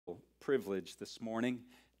privilege this morning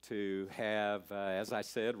to have, as I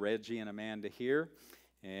said, Reggie and Amanda here.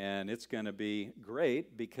 And it's going to be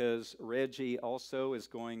great because Reggie also is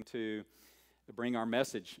going to bring our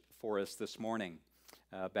message for us this morning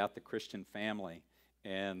about the Christian family.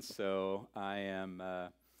 And so I am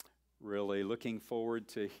really looking forward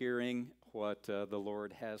to hearing what the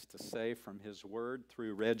Lord has to say from His Word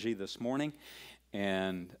through Reggie this morning.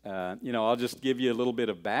 And, I'll just give you a little bit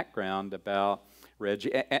of background about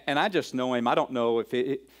Reggie. And I just know him. I don't know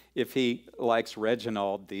if he likes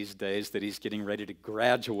Reginald these days, that he's getting ready to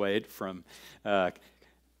graduate from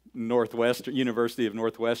University of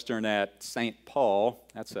Northwestern at St. Paul.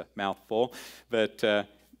 That's a mouthful. But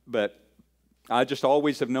I just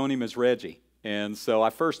always have known him as Reggie. And so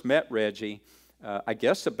I first met Reggie, I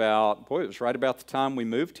guess it was right about the time we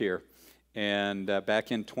moved here. And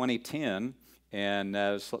back in 2010, and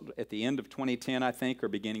at the end of 2010, I think, or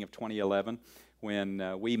beginning of 2011,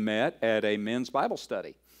 when we met at a men's Bible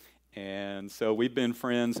study. And so we've been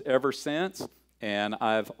friends ever since, and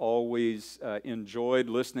I've always enjoyed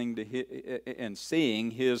listening to and seeing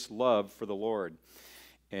his love for the Lord.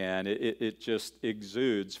 And it just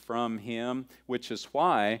exudes from him, which is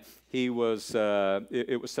why it was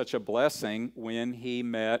such a blessing when he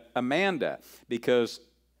met Amanda, because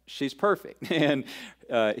she's perfect, and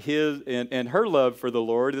her love for the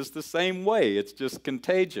Lord is the same way. It's just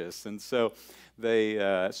contagious, and so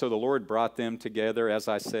the Lord brought them together, as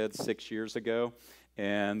I said, 6 years ago,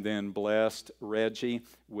 and then blessed Reggie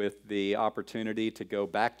with the opportunity to go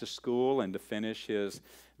back to school and to finish his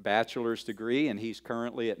bachelor's degree, and he's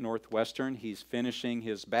currently at Northwestern. He's finishing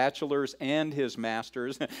his bachelor's and his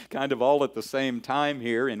master's, kind of all at the same time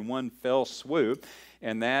here in one fell swoop.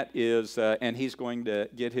 And that is, and he's going to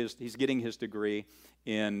he's getting his degree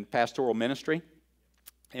in pastoral ministry,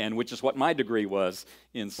 and which is what my degree was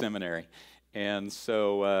in seminary. And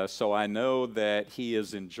so I know that he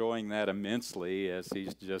is enjoying that immensely as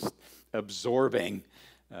he's just absorbing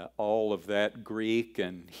all of that Greek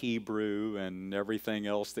and Hebrew and everything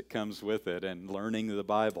else that comes with it, and learning the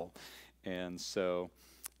Bible. And so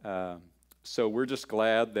we're just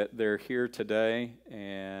glad that they're here today,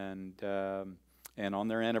 and on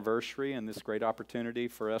their anniversary, and this great opportunity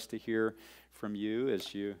for us to hear from you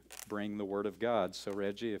as you bring the Word of God. So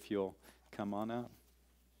Reggie, if you'll come on up.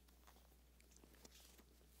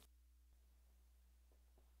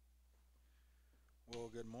 Well,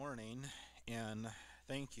 good morning, and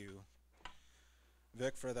thank you,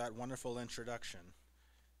 Vic, for that wonderful introduction.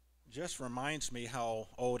 Just reminds me how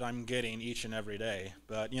old I'm getting each and every day.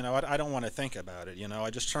 But, I don't want to think about it. I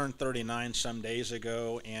just turned 39 some days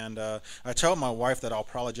ago, and I told my wife that I'll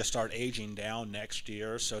probably just start aging down next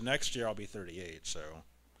year. So next year I'll be 38. So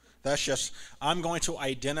that's just, I'm going to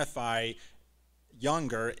identify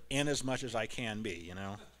younger in as much as I can be,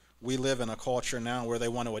 We live in a culture now where they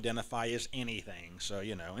want to identify as anything. So,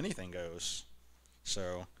 anything goes.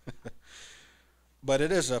 So... But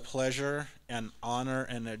it is a pleasure, an honor,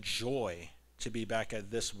 and a joy to be back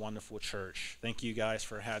at this wonderful church. Thank you guys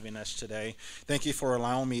for having us today. Thank you for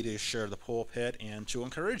allowing me to share the pulpit and to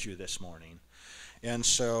encourage you this morning. And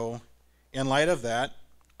so, in light of that,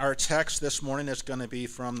 our text this morning is going to be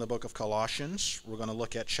from the book of Colossians. We're going to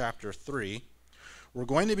look at chapter 3. We're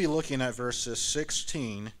going to be looking at verses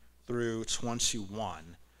 16 through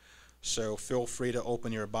 21. So feel free to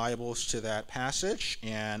open your Bibles to that passage.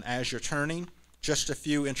 And as you're turning, just a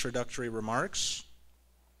few introductory remarks.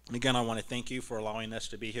 Again, I want to thank you for allowing us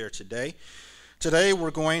to be here today. Today, we're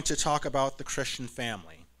going to talk about the Christian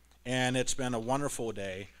family. And it's been a wonderful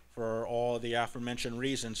day for all the aforementioned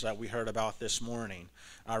reasons that we heard about this morning.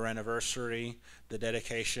 Our anniversary, the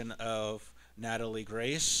dedication of Natalie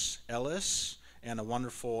Grace Ellis, and a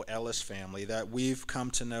wonderful Ellis family that we've come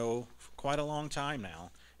to know for quite a long time now,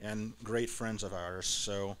 and great friends of ours.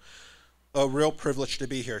 So, a real privilege to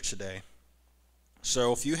be here today.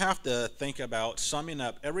 So if you have to think about summing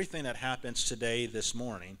up everything that happens today, this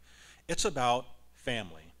morning, it's about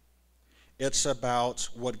family. It's about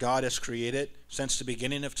what God has created since the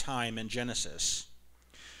beginning of time in Genesis.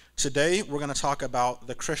 Today, we're going to talk about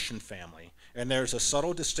the Christian family. And there's a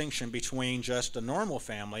subtle distinction between just a normal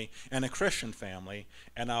family and a Christian family.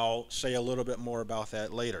 And I'll say a little bit more about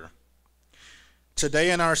that later.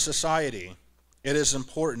 Today in our society, it is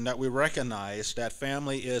important that we recognize that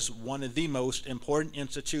family is one of the most important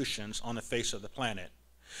institutions on the face of the planet.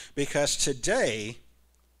 Because today,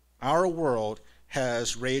 our world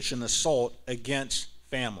has waged an assault against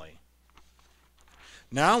family.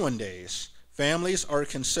 Nowadays, families are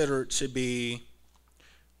considered to be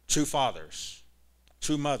two fathers,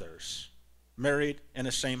 two mothers, married in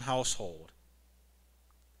the same household.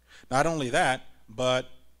 Not only that, but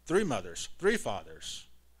 3 mothers, 3 fathers.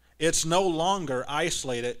 It's no longer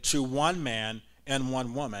isolated to one man and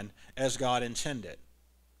one woman as God intended.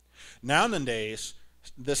 Nowadays,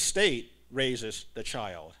 the state raises the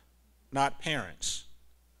child, not parents.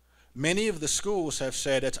 Many of the schools have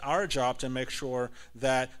said it's our job to make sure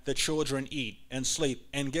that the children eat and sleep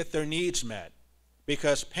and get their needs met,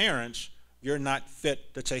 because parents, you're not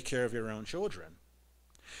fit to take care of your own children.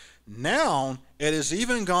 Now, it has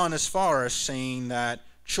even gone as far as saying that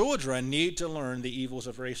children need to learn the evils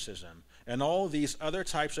of racism and all these other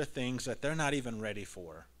types of things that they're not even ready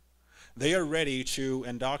for. They are ready to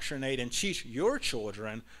indoctrinate and teach your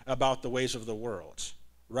children about the ways of the world,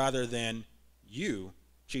 rather than you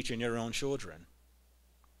teaching your own children.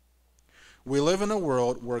 We live in a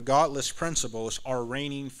world where godless principles are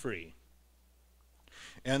reigning free.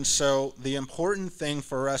 And so the important thing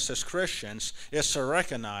for us as Christians is to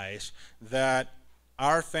recognize that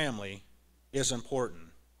our family is important.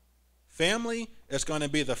 Family is going to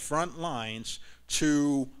be the front lines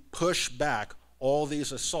to push back all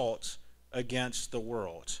these assaults against the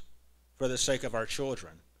world for the sake of our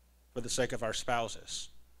children, for the sake of our spouses,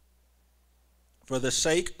 for the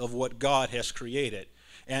sake of what God has created,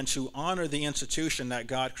 and to honor the institution that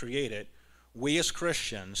God created. We as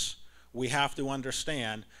Christians, we have to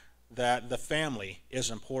understand that the family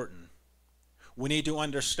is important. We need to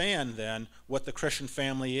understand then what the Christian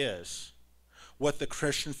family is, what the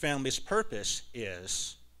Christian family's purpose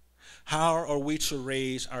is, how are we to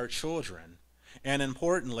raise our children, and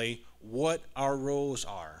importantly, what our roles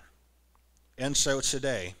are. And so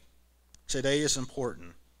today is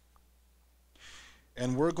important.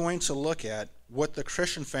 And we're going to look at what the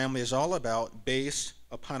Christian family is all about based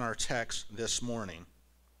upon our text this morning.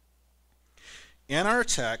 In our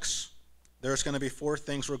text, there's going to be 4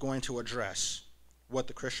 things we're going to address. What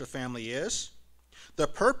the Christian family is, the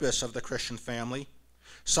purpose of the Christian family,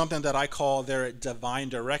 something that I call their divine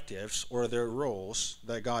directives or their roles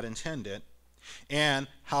that God intended, and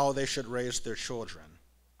how they should raise their children.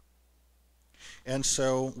 And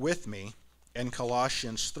so with me in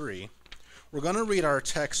Colossians 3, we're going to read our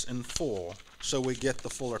text in full so we get the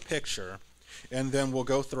fuller picture, and then we'll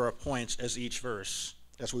go through our points as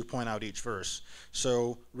we point out each verse.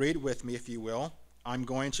 So read with me if you will. I'm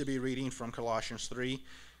going to be reading from Colossians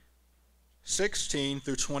 3:16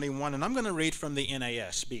 through 21, and I'm going to read from the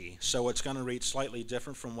NASB, so it's going to read slightly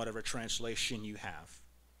different from whatever translation you have.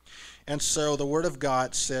 And so the Word of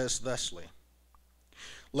God says thusly: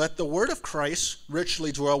 "Let the word of Christ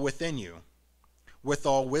richly dwell within you, with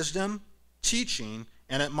all wisdom, teaching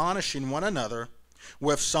and admonishing one another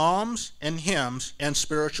with psalms and hymns and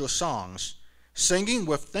spiritual songs, singing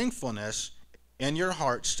with thankfulness in your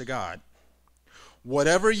hearts to God.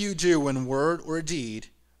 Whatever you do in word or deed,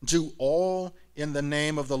 do all in the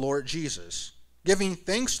name of the Lord Jesus, giving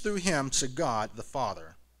thanks through him to God the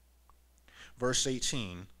Father." Verse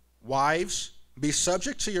 18, "Wives, be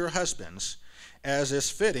subject to your husbands, as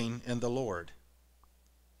is fitting in the Lord.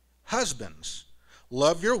 Husbands,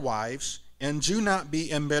 love your wives, and do not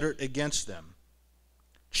be embittered against them.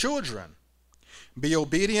 Children, be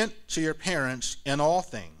obedient to your parents in all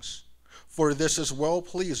things, for this is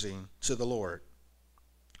well-pleasing to the Lord.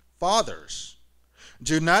 Fathers,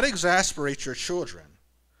 do not exasperate your children,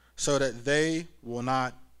 so that they will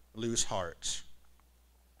not lose heart."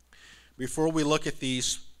 Before we look at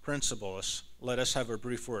these principles, let us have a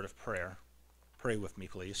brief word of prayer. Pray with me,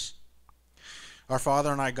 please. Our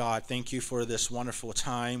Father and our God, thank you for this wonderful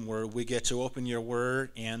time where we get to open your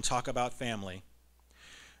word and talk about family.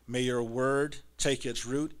 May your word take its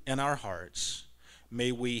root in our hearts.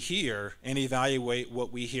 May we hear and evaluate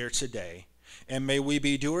what we hear today. And may we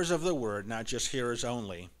be doers of the word, not just hearers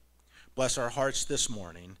only. Bless our hearts this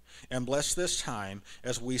morning, and bless this time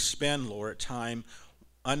as we spend, Lord, time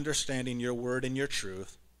understanding your word and your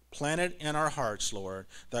truth. Plant it in our hearts, Lord,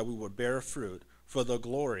 that we would bear fruit for the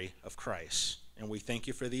glory of Christ. And we thank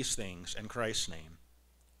you for these things in Christ's name.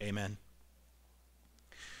 Amen.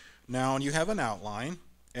 Now, you have an outline,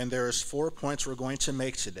 and there's 4 points we're going to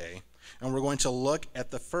make today. And we're going to look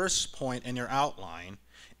at the first point in your outline.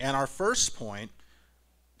 And our first point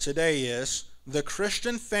today is the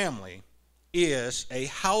Christian family is a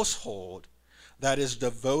household that is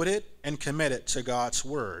devoted and committed to God's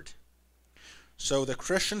word. So the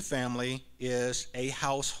Christian family is a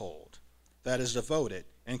household that is devoted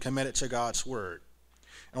and committed to God's word.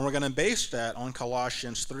 And we're going to base that on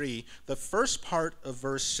Colossians 3, the first part of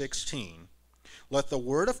verse 16. "Let the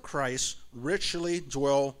word of Christ richly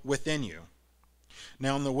dwell within you."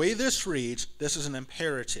 Now, in the way this reads, this is an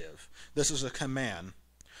imperative. This is a command.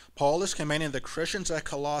 Paul is commanding the Christians at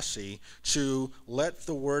Colossae to let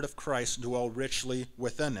the word of Christ dwell richly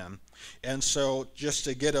within them. And so, just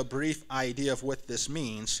to get a brief idea of what this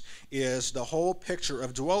means, is the whole picture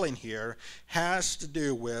of dwelling here has to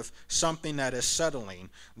do with something that is settling,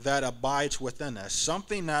 that abides within us,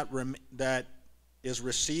 something that is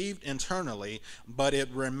received internally, but it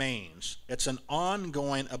remains. It's an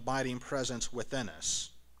ongoing, abiding presence within us.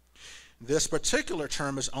 This particular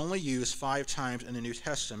term is only used 5 times in the New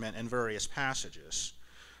Testament in various passages.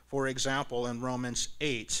 For example, in Romans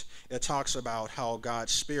 8, it talks about how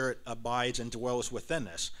God's Spirit abides and dwells within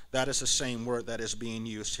us. That is the same word that is being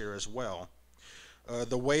used here as well.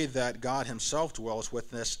 The way that God himself dwells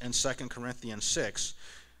within us in 2 Corinthians 6,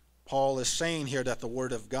 Paul is saying here that the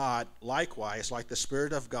Word of God, likewise, like the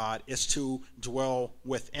Spirit of God, is to dwell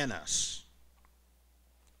within us.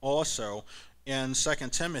 Also, in 2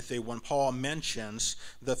 Timothy, when Paul mentions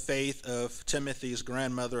the faith of Timothy's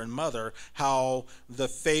grandmother and mother, how the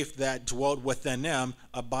faith that dwelt within them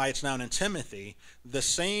abides now in Timothy, the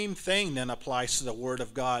same thing then applies to the Word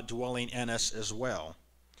of God dwelling in us as well.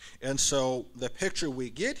 And so the picture we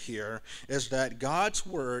get here is that God's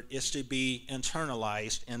Word is to be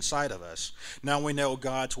internalized inside of us. Now we know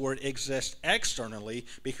God's Word exists externally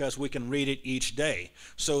because we can read it each day.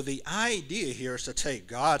 So the idea here is to take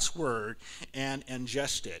God's Word and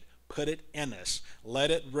ingest it, put it in us, let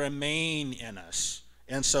it remain in us.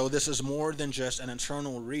 And so this is more than just an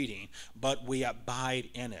internal reading, but we abide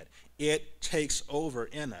in it. It takes over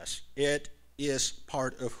in us. It is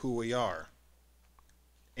part of who we are.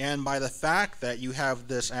 And by the fact that you have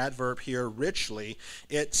this adverb here, richly,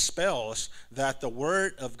 it spells that the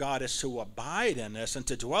Word of God is to abide in us and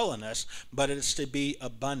to dwell in us, but it is to be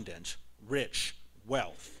abundant, rich,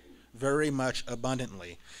 wealth, very much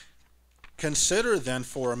abundantly. Consider then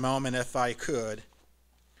for a moment, if I could,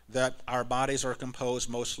 that our bodies are composed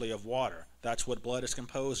mostly of water. That's what blood is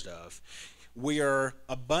composed of. We are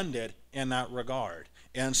abundant in that regard.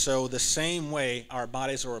 And so the same way our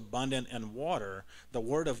bodies are abundant in water, the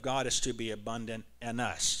Word of God is to be abundant in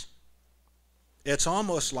us. It's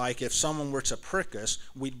almost like if someone were to prick us,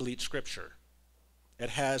 we'd bleed Scripture. It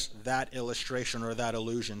has that illustration or that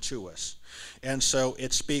allusion to us. And so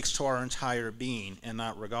it speaks to our entire being in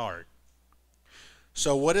that regard.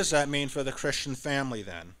 So what does that mean for the Christian family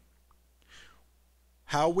then?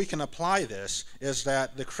 How we can apply this is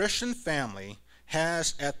that the Christian family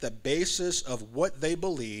has at the basis of what they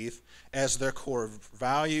believe as their core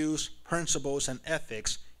values, principles, and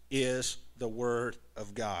ethics is the Word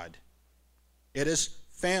of God. It is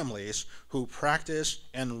families who practice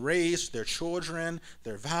and raise their children,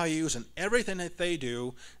 their values, and everything that they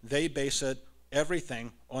do, they base it,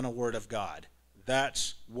 everything, on a Word of God.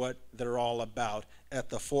 That's what they're all about at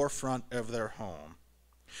the forefront of their home.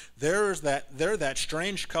 They're that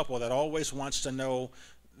strange couple that always wants to know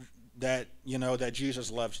that Jesus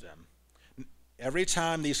loves them. Every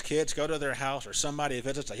time these kids go to their house or somebody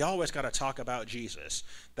visits, they always got to talk about Jesus.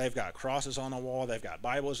 They've got crosses on the wall. They've got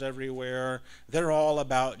Bibles everywhere. They're all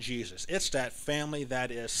about Jesus. It's that family that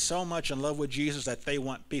is so much in love with Jesus that they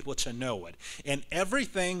want people to know it. And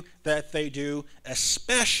everything that they do,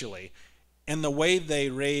 especially in the way they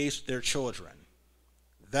raise their children,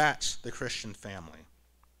 that's the Christian family.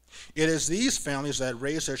 It is these families that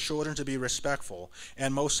raise their children to be respectful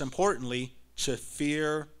and, most importantly, to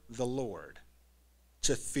fear the Lord.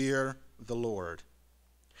 To fear the Lord.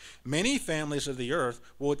 Many families of the earth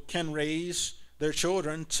can raise their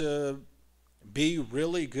children to be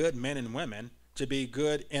really good men and women, to be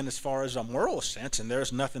good in as far as a moral sense, and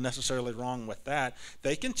there's nothing necessarily wrong with that.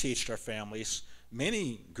 They can teach their families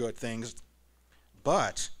many good things,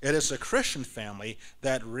 but it is a Christian family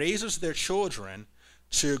that raises their children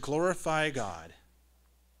to glorify God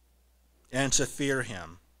and to fear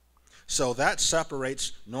Him. So that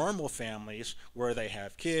separates normal families where they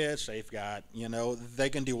have kids, they've got, they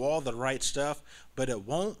can do all the right stuff, but it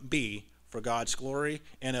won't be for God's glory,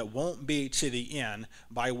 and it won't be to the end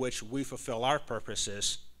by which we fulfill our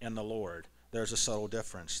purposes in the Lord. There's a subtle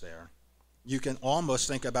difference there. You can almost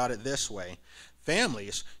think about it this way.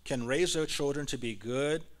 Families can raise their children to be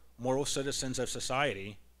good, moral citizens of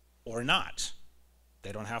society or not.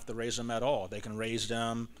 They don't have to raise them at all. They can raise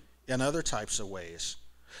them in other types of ways.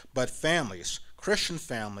 But families, Christian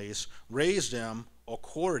families, raise them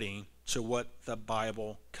according to what the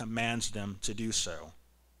Bible commands them to do so.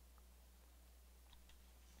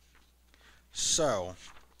 So,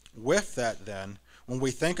 with that then, when we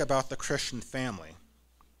think about the Christian family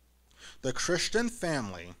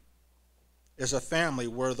is a family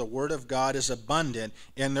where the Word of God is abundant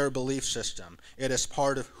in their belief system. It is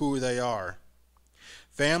part of who they are.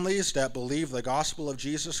 Families that believe the gospel of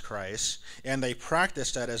Jesus Christ and they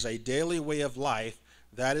practice that as a daily way of life,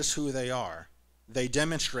 that is who they are. They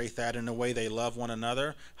demonstrate that in the way they love one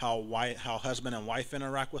another, how husband and wife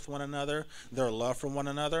interact with one another, their love for one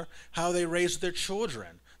another, how they raise their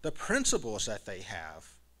children, the principles that they have,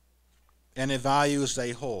 and the values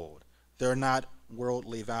they hold. They're not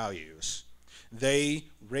worldly values. They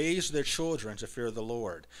raise their children to fear the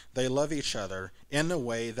Lord. They love each other in the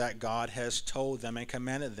way that God has told them and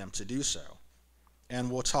commanded them to do so.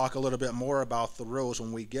 And we'll talk a little bit more about the rules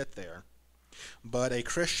when we get there. But a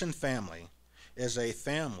Christian family is a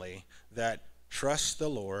family that trusts the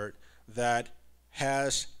Lord, that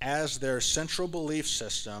has as their central belief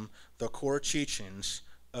system the core teachings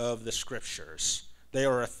of the Scriptures. They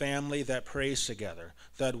are a family that prays together,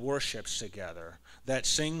 that worships together, that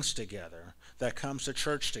sings together, that comes to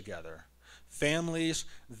church together. Families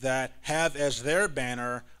that have as their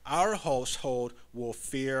banner, our household will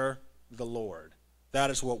fear the Lord. That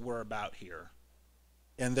is what we're about here.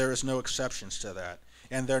 And there is no exceptions to that.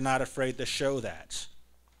 And they're not afraid to show that.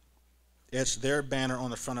 It's their banner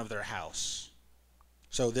on the front of their house.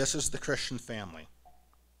 So this is the Christian family.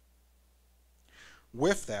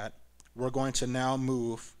 With that, we're going to now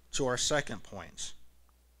move to our second point.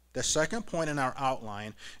 The second point in our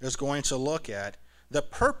outline is going to look at the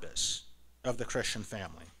purpose of the Christian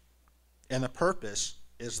family. And the purpose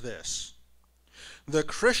is this. The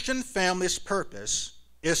Christian family's purpose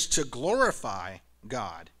is to glorify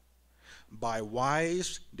God by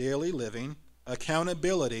wise daily living,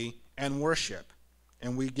 accountability, and worship.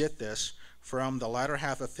 And we get this from the latter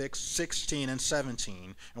half of 16 and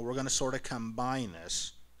 17, and we're going to sort of combine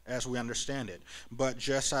this as we understand it. But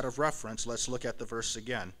just out of reference, let's look at the verse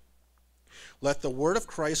again. Let the word of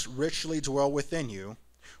Christ richly dwell within you,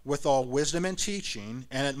 with all wisdom and teaching,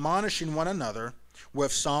 and admonishing one another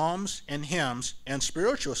with psalms and hymns and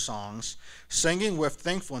spiritual songs, singing with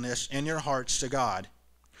thankfulness in your hearts to God.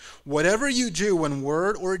 Whatever you do in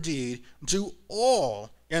word or deed, do all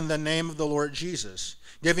in the name of the Lord Jesus,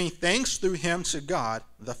 giving thanks through him to God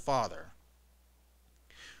the Father.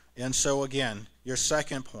 And so again, your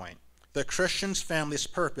second point. The Christian's family's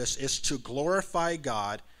purpose is to glorify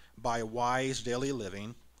God by wise daily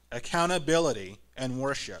living, accountability, and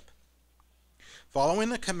worship. Following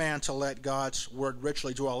the command to let God's word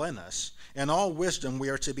richly dwell in us, in all wisdom we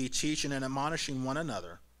are to be teaching and admonishing one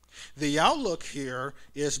another. The outlook here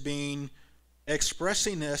is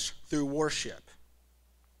expressing this through worship.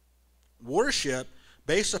 Worship,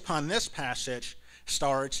 based upon this passage,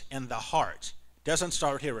 starts in the heart. It doesn't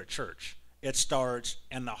start here at church. It starts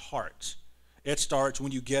in the heart. It starts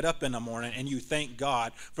when you get up in the morning and you thank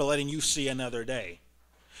God for letting you see another day.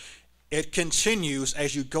 It continues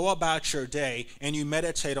as you go about your day and you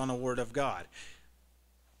meditate on the Word of God.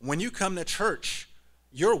 When you come to church,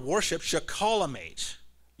 your worship should culminate.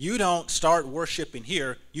 You don't start worshiping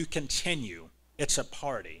here, you continue. It's a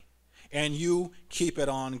party. And you keep it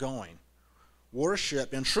on going.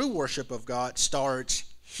 Worship and true worship of God starts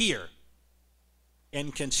here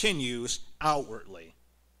and continues outwardly.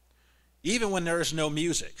 Even when there is no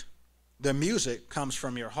music, the music comes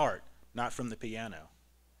from your heart, not from the piano.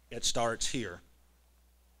 It starts here.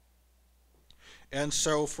 And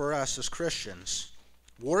so for us as Christians,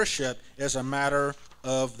 worship is a matter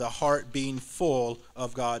of the heart being full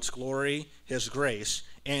of God's glory, his grace,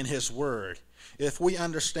 and his word. If we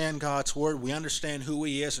understand God's word, we understand who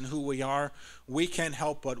he is and who we are, we can't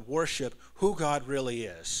help but worship who God really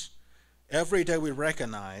is. Every day we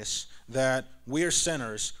recognize that we are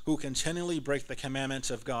sinners who continually break the commandments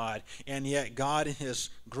of God, and yet God in his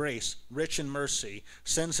grace, rich in mercy,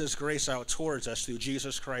 sends his grace out towards us through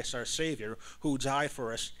Jesus Christ our Savior, who died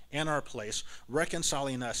for us in our place,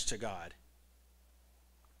 reconciling us to God.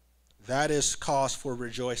 That is cause for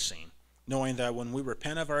rejoicing, knowing that when we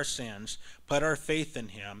repent of our sins, put our faith in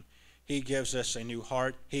him, he gives us a new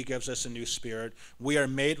heart. He gives us a new spirit. We are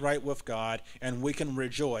made right with God, and we can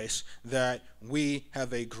rejoice that we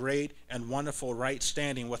have a great and wonderful right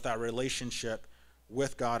standing with our relationship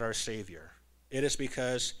with God our Savior. It is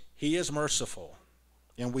because he is merciful,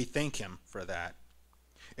 and we thank him for that.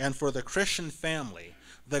 And for the Christian family,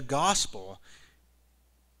 the gospel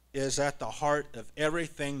is at the heart of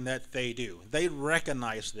everything that they do. They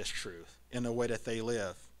recognize this truth in the way that they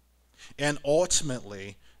live. And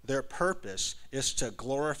ultimately, their purpose is to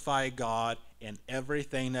glorify God in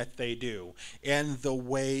everything that they do, in the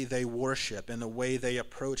way they worship, in the way they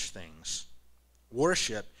approach things.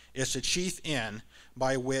 Worship is the chief end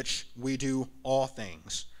by which we do all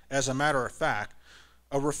things. As a matter of fact,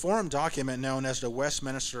 a Reformed document known as the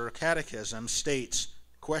Westminster Catechism states,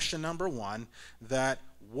 question number 1, that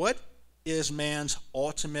what is man's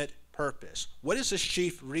ultimate purpose? What is his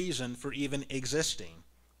chief reason for even existing?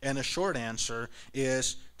 And the short answer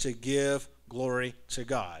is to give glory to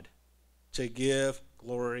God. To give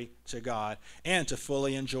glory to God and to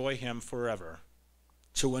fully enjoy him forever.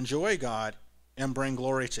 To enjoy God and bring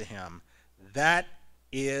glory to him. That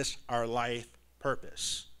is our life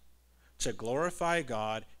purpose. To glorify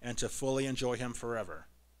God and to fully enjoy him forever.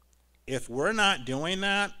 If we're not doing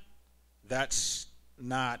that,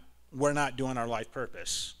 we're not doing our life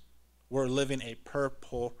purpose. We're living a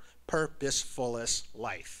purposefulless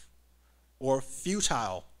life or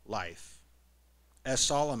futile life. As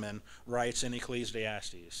Solomon writes in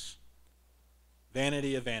Ecclesiastes,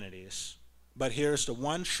 vanity of vanities. But here's the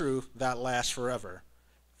one truth that lasts forever.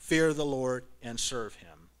 Fear the Lord and serve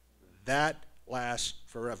him. That lasts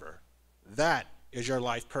forever. That is your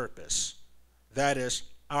life purpose. That is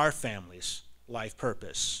our family's life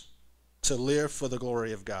purpose. To live for the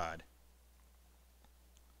glory of God.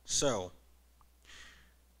 So,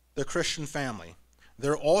 the Christian family.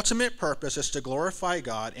 Their ultimate purpose is to glorify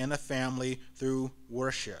God in a family through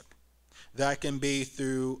worship. That can be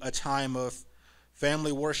through a time of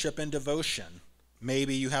family worship and devotion.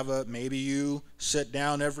 Maybe you sit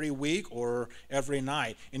down every week or every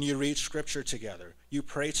night and you read scripture together. You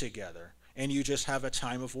pray together and you just have a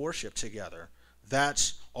time of worship together.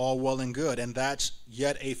 That's all well and good, and that's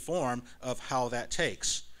yet a form of how that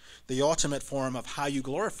takes. The ultimate form of how you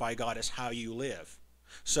glorify God is how you live.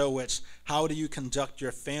 So it's how do you conduct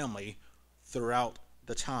your family throughout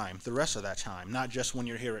the rest of that time, not just when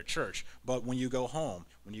you're here at church, but when you go home,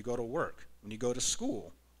 when you go to work, when you go to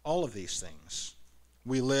school, all of these things.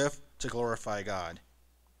 We live to glorify God.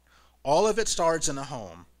 All of it starts in the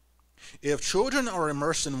home. If children are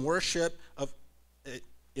immersed in worship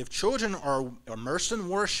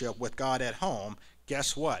with God at home,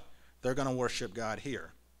 guess what? They're going to worship God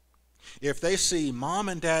here. If they see mom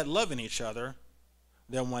and dad loving each other,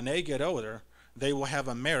 then when they get older, they will have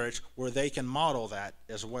a marriage where they can model that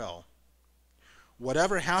as well.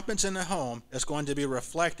 Whatever happens in the home is going to be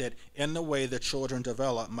reflected in the way the children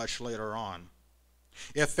develop much later on.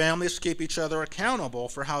 If families keep each other accountable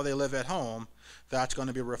for how they live at home, that's going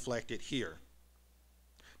to be reflected here.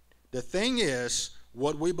 The thing is,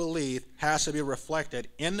 what we believe has to be reflected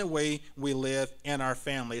in the way we live in our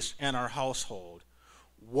families and our household.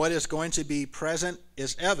 What is going to be present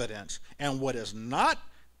is evident, and what is not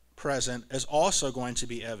present is also going to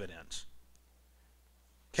be evident.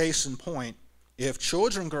 Case in point, if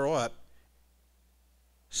children grow up,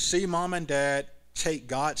 see mom and dad take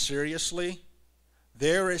God seriously,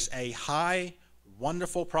 there is a high,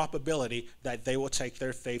 wonderful probability that they will take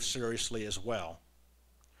their faith seriously as well.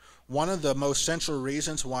 One of the most central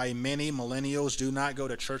reasons why many millennials do not go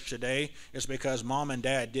to church today is because mom and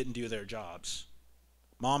dad didn't do their jobs.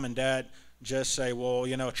 Mom and dad just say, well,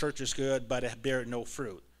 church is good, but it bear no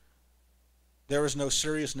fruit. There is no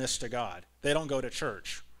seriousness to God. They don't go to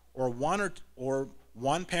church. Or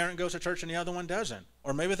one parent goes to church and the other one doesn't.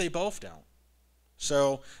 Or maybe they both don't.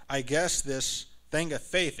 So I guess this thing of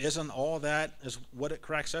faith isn't all that is what it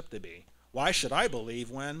cracks up to be. Why should I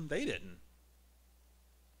believe when they didn't?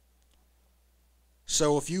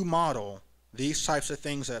 So if you model these types of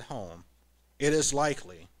things at home, it is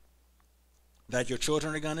likely that your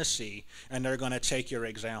children are going to see and they're going to take your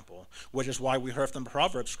example, which is why we heard from the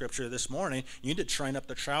Proverbs scripture this morning, you need to train up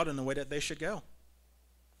the child in the way that they should go.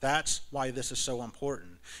 That's why this is so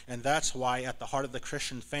important. And that's why at the heart of the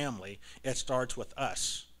Christian family, it starts with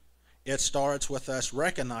us. It starts with us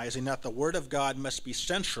recognizing that the Word of God must be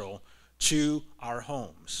central to our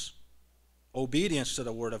homes. Obedience to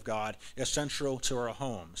the Word of God is central to our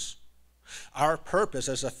homes. Our purpose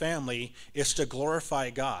as a family is to glorify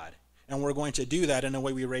God. And we're going to do that in the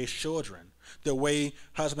way we raise children, the way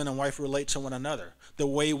husband and wife relate to one another, the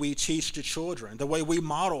way we teach the children, the way we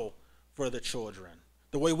model for the children,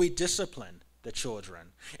 the way we discipline the children,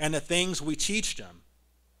 and the things we teach them.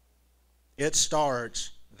 It starts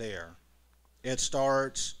there. It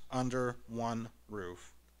starts under one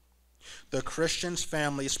roof. The Christian's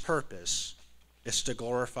family's purpose is to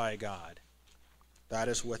glorify God. That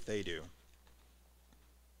is what they do.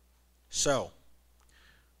 So,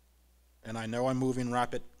 and I know I'm moving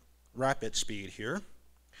rapid speed here,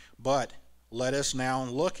 but let us now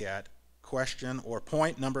look at question or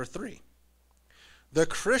point number 3. The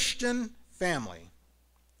Christian family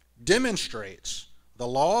demonstrates the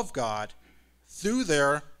law of God through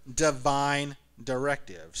their divine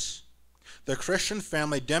directives. The Christian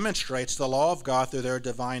family demonstrates the law of God through their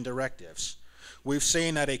divine directives. We've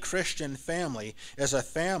seen that a Christian family is a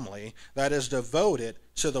family that is devoted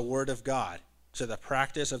to the Word of God, to the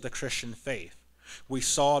practice of the Christian faith. We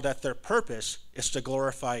saw that their purpose is to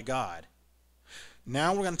glorify God.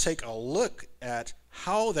 Now we're going to take a look at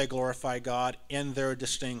how they glorify God in their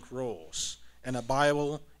distinct roles. And the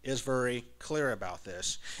Bible is very clear about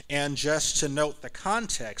this. And just to note the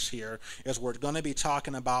context here is we're going to be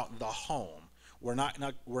talking about the home. We're not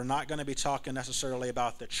going to be talking necessarily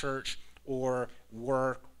about the church or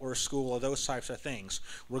work or school or those types of things.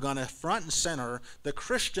 We're going to front and center the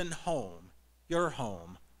Christian home, your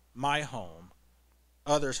home, my home,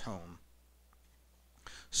 others' home.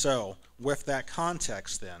 So, with that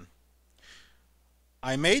context then,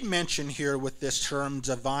 I made mention here with this term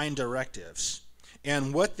divine directives.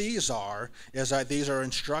 And what these are is that these are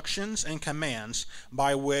instructions and commands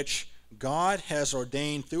by which God has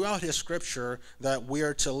ordained throughout his scripture that we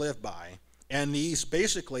are to live by. And these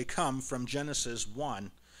basically come from Genesis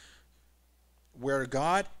 1, where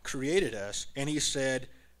God created us and he said,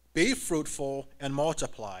 "Be fruitful and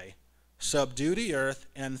multiply, subdue the earth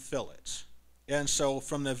and fill it." And so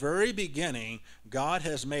from the very beginning, God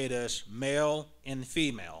has made us male and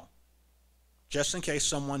female. Just in case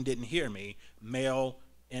someone didn't hear me, male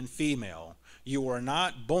and female. You are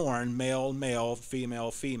not born male, male,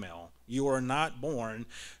 female, female. You are not born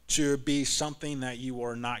to be something that you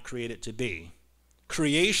are not created to be.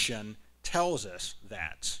 Creation tells us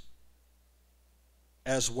that,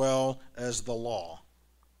 as well as the law.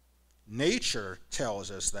 Nature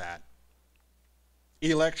tells us that.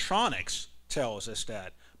 Electronics tells us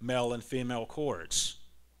that, male and female chords.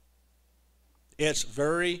 It's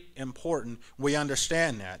very important we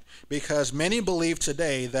understand that, because many believe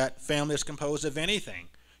today that family is composed of anything.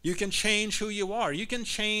 You can change who you are. You can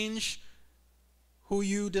change who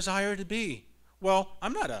you desire to be. Well,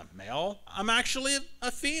 I'm not a male. I'm actually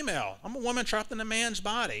a female. I'm a woman trapped in a man's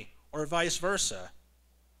body, or vice versa.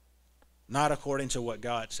 Not according to what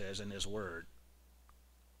God says in his word.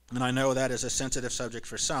 And I know that is a sensitive subject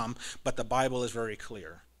for some, but the Bible is very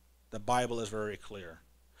clear. The Bible is very clear.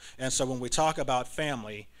 And so when we talk about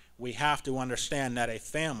family, we have to understand that a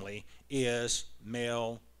family is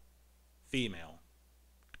male, female.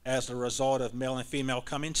 As the result of male and female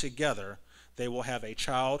coming together, they will have a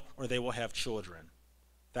child or they will have children.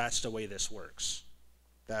 That's the way this works.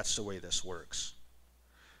 That's the way this works.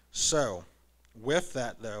 So, with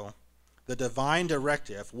that though, the divine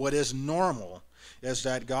directive, what is normal, is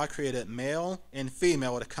that God created male and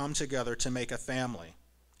female to come together to make a family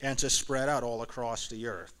and to spread out all across the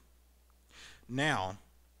earth. Now,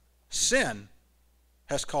 sin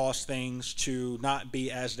has caused things to not be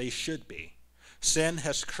as they should be. Sin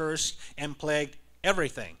has cursed and plagued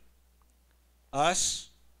everything. Us,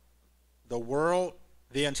 the world,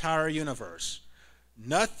 the entire universe.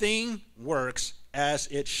 Nothing works as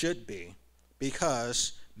it should be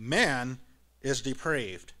because man is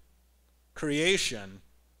depraved. Creation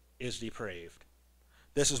is depraved.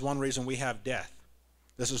 This is one reason we have death.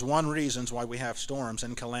 This is one reason why we have storms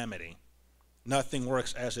and calamity. Nothing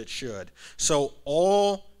works as it should. So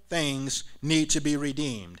all things need to be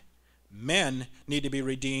redeemed. Men need to be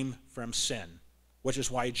redeemed from sin, which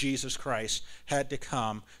is why Jesus Christ had to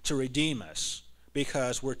come to redeem us,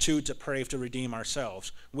 because we're too depraved to redeem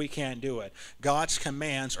ourselves. We can't do it. God's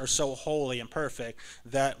commands are so holy and perfect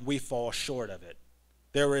that we fall short of it.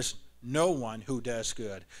 There is no one who does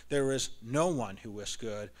good. There is no one who is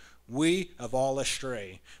good. We have all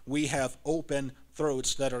astray. We have open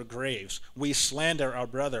throats that are graves. We slander our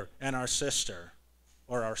brother and our sister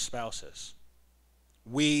or our spouses.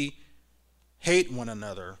 We hate one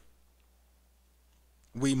another.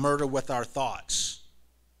 We murder with our thoughts.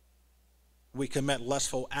 We commit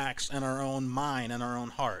lustful acts in our own mind and our own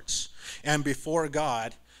hearts. And before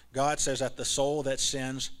God, God says that the soul that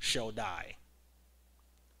sins shall die.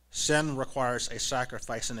 Sin requires a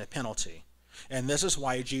sacrifice and a penalty. And this is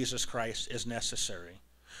why Jesus Christ is necessary.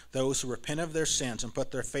 Those who repent of their sins and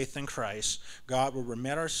put their faith in Christ, God will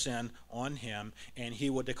remit our sin on him, and he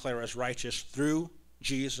will declare us righteous through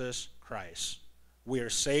Jesus Christ. We are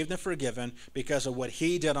saved and forgiven because of what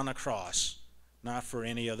he did on the cross, not for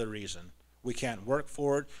any other reason. We can't work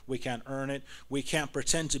for it. We can't earn it. We can't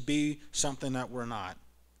pretend to be something that we're not.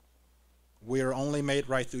 We are only made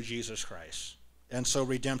right through Jesus Christ. And so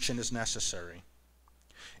redemption is necessary.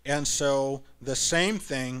 And so the same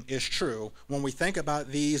thing is true when we think about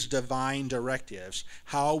these divine directives,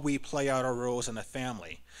 how we play out our roles in the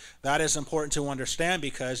family. That is important to understand,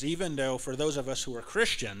 because even though for those of us who are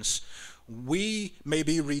Christians, we may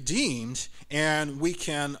be redeemed and we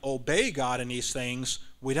can obey God in these things,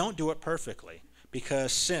 we don't do it perfectly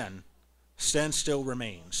because sin still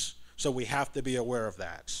remains. So we have to be aware of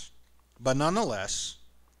that. But nonetheless,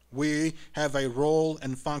 we have a role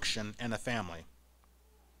and function in a family.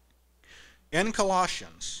 In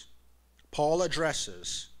Colossians, Paul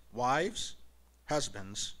addresses wives,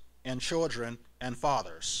 husbands, and children and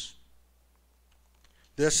fathers.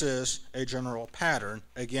 This is a general pattern,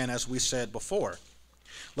 again, as we said before.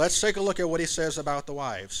 Let's take a look at what he says about the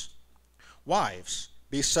wives. Wives,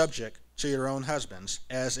 be subject to your own husbands,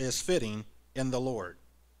 as is fitting in the Lord.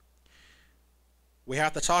 We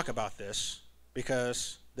have to talk about this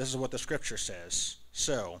because this is what the scripture says.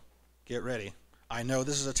 So, get ready. I know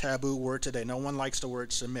this is a taboo word today. No one likes the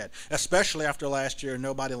word submit. Especially after last year,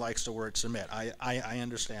 nobody likes the word submit. I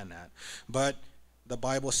understand that. But the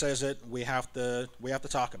Bible says it. We have to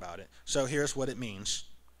talk about it. So here's what it means.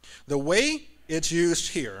 The way it's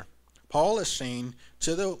used here, Paul is saying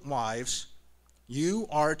to the wives, you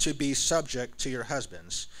are to be subject to your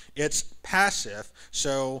husbands. It's passive,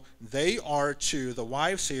 so the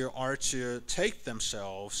wives here are to take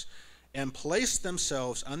themselves and place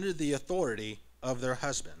themselves under the authority of their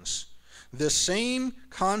husbands. The same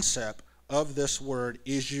concept of this word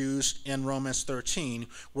is used in Romans 13,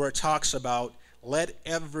 where it talks about, let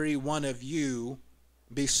every one of you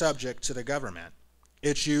be subject to the government.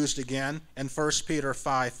 It's used again in 1 Peter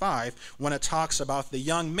 5:5 when it talks about the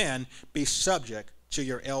young men be subject to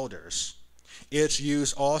your elders. It's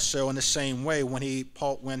used also in the same way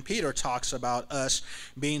when Peter talks about us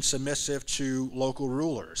being submissive to local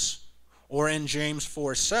rulers. Or in James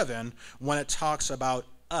 4:7 when it talks about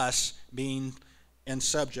us being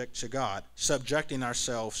subject to God, subjecting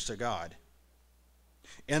ourselves to God.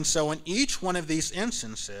 And so in each one of these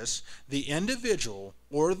instances, the individual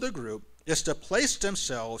or the group is to place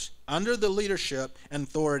themselves under the leadership and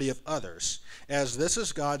authority of others, as this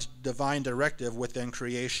is God's divine directive within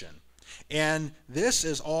creation. And this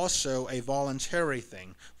is also a voluntary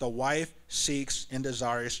thing. The wife seeks and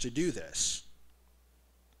desires to do this.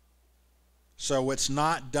 So it's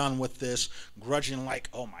not done with this grudging like,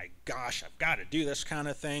 oh my gosh, I've got to do this kind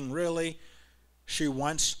of thing. Really, she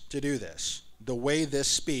wants to do this. The way this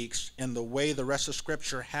speaks and the way the rest of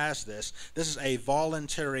Scripture has this is a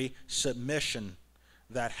voluntary submission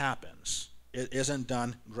that happens. It isn't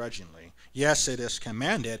done grudgingly. Yes, it is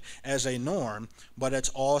commanded as a norm, but it's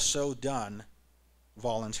also done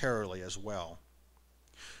voluntarily as well.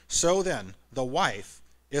 So then, the wife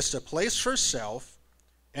is to place herself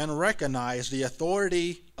and recognize the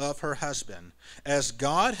authority of her husband, as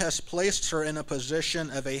God has placed her in a position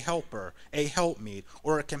of a helper, a helpmeet,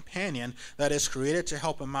 or a companion that is created to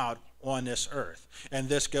help him out on this earth. And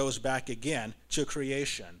this goes back again to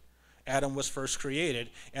creation. Adam was first created,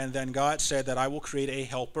 and then God said that I will create a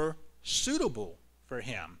helper suitable for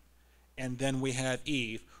him. And then we have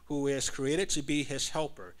Eve, who is created to be his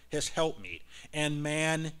helper, his helpmeet, and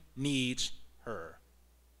man needs her.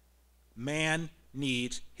 Man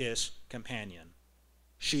needs his companion.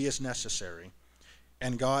 She is necessary.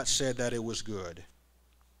 And God said that it was good.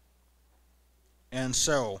 And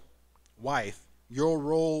so, wife, your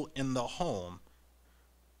role in the home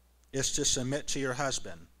is to submit to your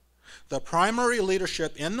husband. The primary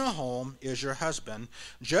leadership in the home is your husband,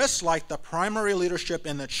 just like the primary leadership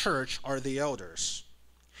in the church are the elders.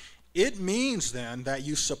 It means then that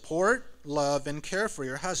you support, love, and care for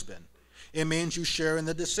your husband. It means you share in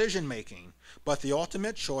the decision making. But the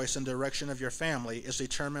ultimate choice and direction of your family is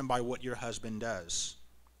determined by what your husband does.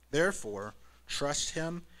 Therefore, trust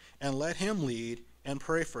him and let him lead and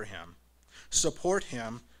pray for him. Support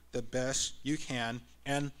him the best you can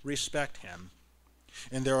and respect him.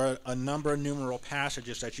 And there are a number of numeral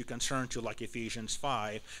passages that you can turn to, like Ephesians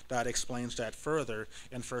 5, that explains that further,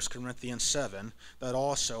 in 1 Corinthians 7, that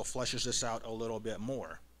also fleshes this out a little bit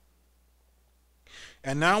more.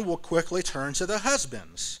 And now we'll quickly turn to the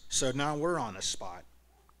husbands. So now we're on a spot.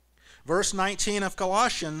 Verse 19 of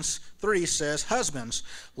Colossians 3 says, husbands,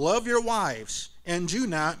 love your wives, and do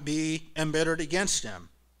not be embittered against them.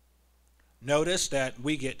 Notice that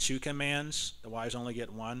we get 2 commands. The wives only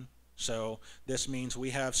get 1. So this means we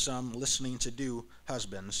have some listening to do,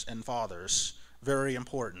 husbands and fathers. Very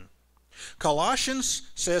important. Colossians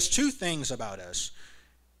says 2 things about us.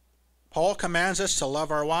 Paul commands us to love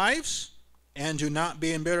our wives and do not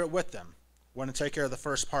be embittered with them. We're going to take care of the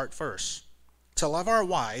first part first. To love our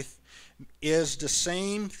wife is the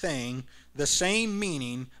same thing, the same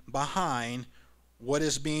meaning behind what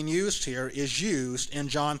is being used here is used in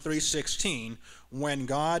John 3:16 when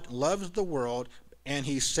God loved the world and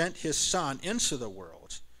he sent his Son into the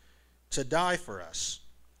world to die for us.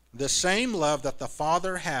 The same love that the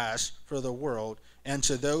Father has for the world and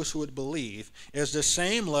to those who would believe is the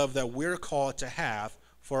same love that we're called to have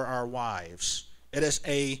for our wives. It is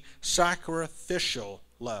a sacrificial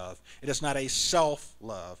love. It is not a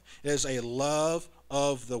self-love. It is a love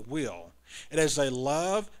of the will. It is a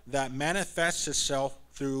love that manifests itself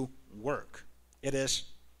through work. It is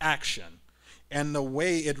action. And the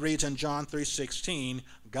way it reads in John 3:16,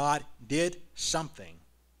 God did something.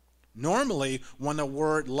 Normally, when the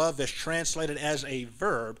word love is translated as a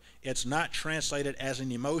verb, it's not translated as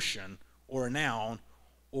an emotion or a noun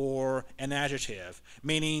or an adjective,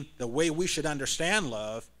 meaning the way we should understand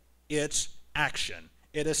love, it's action.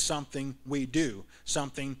 It is something we do,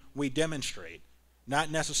 something we demonstrate, not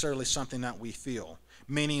necessarily something that we feel,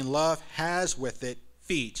 meaning love has with it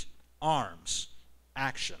feet, arms,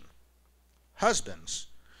 action. Husbands,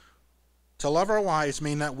 to love our wives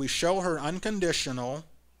mean that we show her unconditional,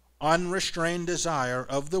 unrestrained desire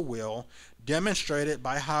of the will, demonstrated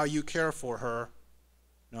by how you care for her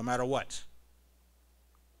no matter what.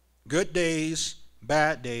 Good days,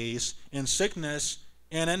 bad days, in sickness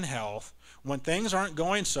and in health, when things aren't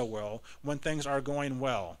going so well, when things are going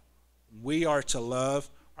well, we are to love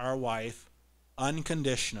our wife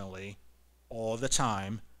unconditionally all the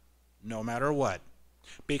time, no matter what.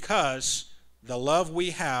 Because the love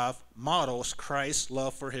we have models Christ's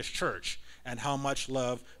love for his church. And how much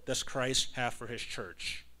love does Christ have for his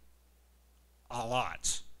church? A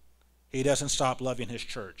lot. He doesn't stop loving his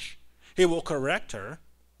church. He will correct her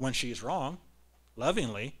when she's wrong,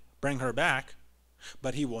 lovingly, bring her back,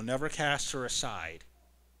 but he will never cast her aside.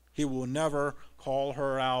 He will never call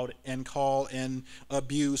her out and call and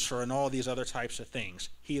abuse her and all these other types of things.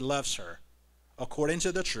 He loves her according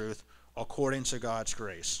to the truth, according to God's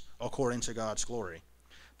grace, according to God's glory.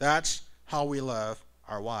 That's how we love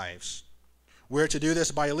our wives. We're to do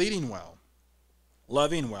this by leading well,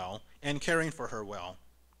 loving well, and caring for her well.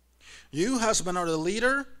 You, husband, are the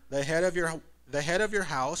leader, the head of your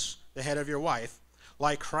house, the head of your wife,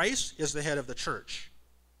 like Christ is the head of the church.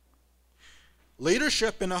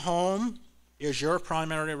 Leadership in a home is your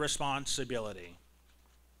primary responsibility.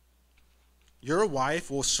 Your wife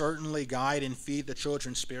will certainly guide and feed the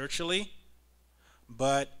children spiritually,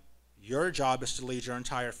 but your job is to lead your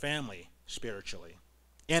entire family spiritually.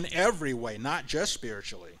 In every way, not just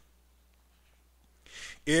spiritually.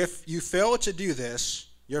 If you fail to do this,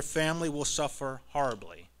 your family will suffer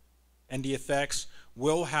horribly, and the effects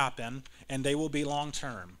will happen, and they will be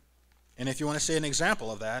long-term. And if you want to see an example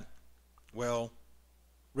of that, well,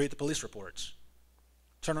 read the police reports.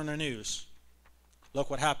 Turn on the news. Look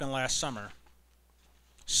what happened last summer.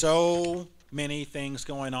 So many things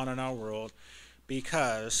going on in our world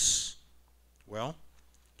because, well,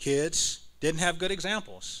 kids didn't have good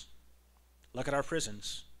examples. Look at our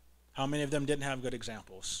prisons. How many of them didn't have good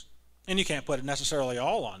examples? And you can't put it necessarily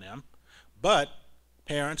all on them, but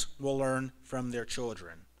parents will learn from their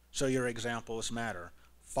children. So your examples matter.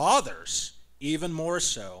 Fathers, even more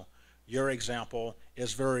so, your example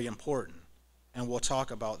is very important. And we'll talk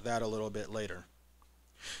about that a little bit later.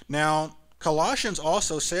 Now, Colossians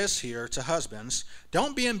also says here to husbands,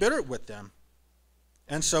 don't be embittered with them.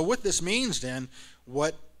 And so what this means then,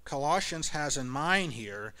 what Colossians has in mind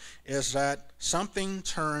here is that something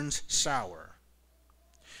turns sour.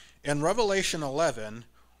 In Revelation 11,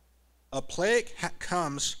 a plague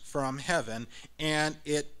comes from heaven and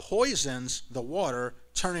it poisons the water,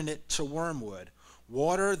 turning it to wormwood.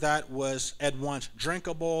 Water that was at once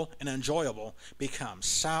drinkable and enjoyable becomes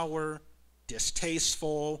sour,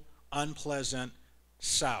 distasteful, unpleasant,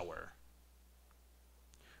 sour.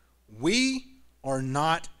 We are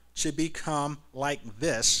not to become like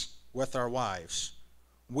this with our wives.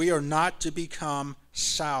 We are not to become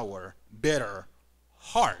sour, bitter,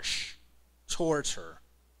 harsh towards her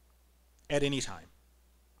at any time.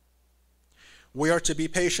 We are to be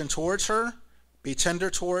patient towards her, be tender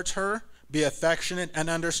towards her, be affectionate and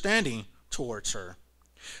understanding towards her.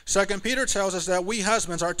 2 Peter tells us that we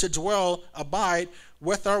husbands are to abide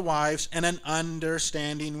with our wives in an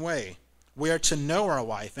understanding way. We are to know our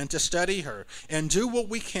wife and to study her and do what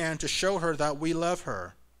we can to show her that we love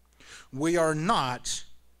her. We are not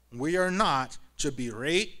to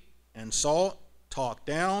berate, insult, talk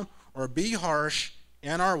down, or be harsh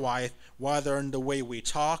in our wife, whether in the way we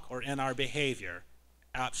talk or in our behavior.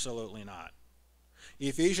 Absolutely not.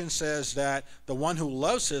 Ephesians says that the one who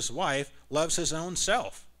loves his wife loves his own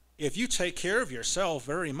self. If you take care of yourself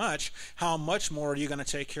very much, how much more are you going to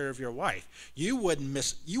take care of your wife? You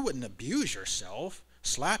wouldn't abuse yourself,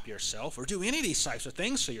 slap yourself, or do any of these types of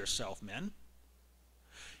things to yourself, men.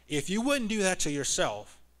 If you wouldn't do that to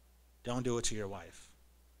yourself, don't do it to your wife.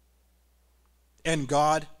 And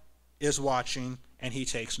God is watching, and he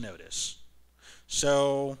takes notice.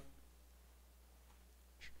 So,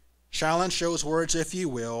 challenge those words if you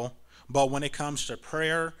will, but when it comes to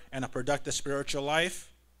prayer and a productive spiritual life,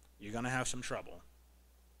 you're going to have some trouble.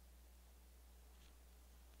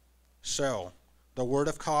 So, the word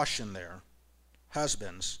of caution there.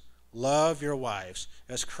 Husbands, love your wives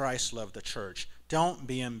as Christ loved the church. Don't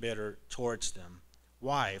be embittered towards them.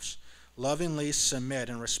 Wives, lovingly submit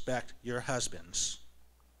and respect your husbands.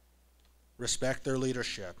 Respect their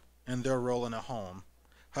leadership and their role in a home.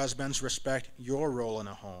 Husbands, respect your role in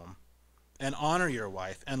a home. And honor your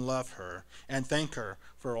wife and love her and thank her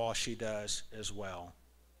for all she does as well.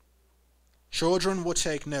 Children will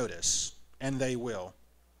take notice, and they will.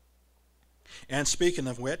 And speaking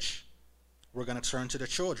of which, we're going to turn to the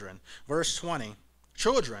children. Verse 20,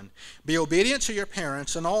 children, be obedient to your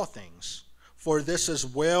parents in all things, for this is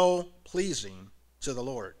well-pleasing to the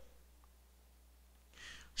Lord.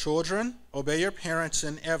 Children, obey your parents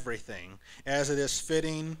in everything, as it is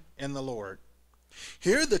fitting in the Lord.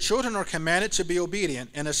 Here the children are commanded to be obedient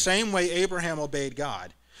in the same way Abraham obeyed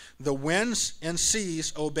God. The winds and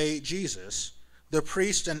seas obeyed Jesus. The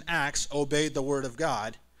priests in Acts obeyed the word of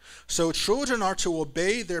God. So children are to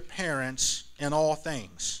obey their parents in all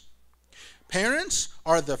things. Parents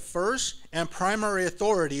are the first and primary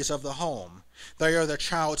authorities of the home. They are the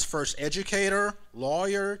child's first educator,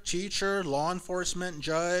 lawyer, teacher, law enforcement,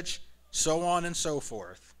 judge, so on and so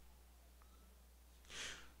forth.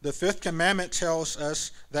 The fifth commandment tells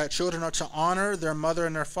us that children are to honor their mother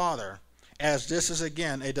and their father, as this is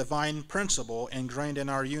again a divine principle ingrained in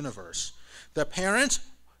our universe. The parents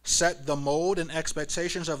set the mold and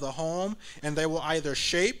expectations of the home, and they will either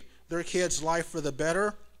shape their kids' life for the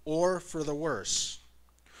better or for the worse.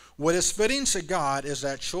 What is fitting to God is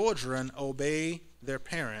that children obey their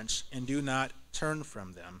parents and do not turn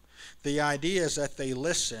from them. The idea is that they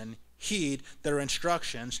listen, heed their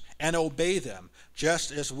instructions, and obey them,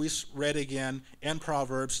 just as we read again in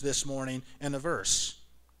Proverbs this morning in a verse.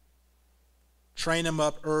 Train them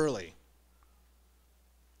up early.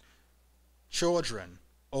 Children,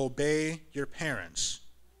 obey your parents.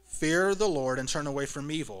 Fear the Lord and turn away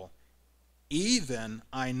from evil. Even,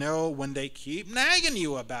 I know, when they keep nagging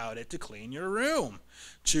you about it, to clean your room,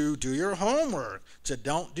 to do your homework, to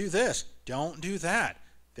don't do this, don't do that.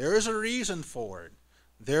 There is a reason for it.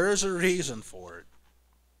 There is a reason for it.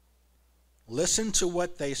 Listen to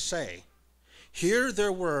what they say. Hear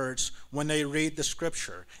their words when they read the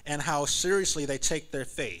scripture and how seriously they take their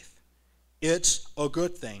faith. It's a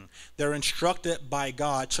good thing. They're instructed by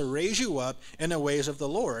God to raise you up in the ways of the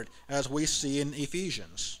Lord, as we see in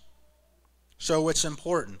Ephesians. So it's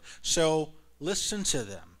important. So listen to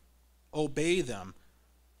them. Obey them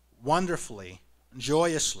wonderfully,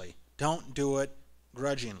 joyously. Don't do it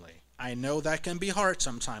grudgingly. I know that can be hard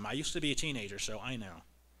sometimes. I used to be a teenager, so I know.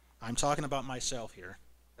 I'm talking about myself here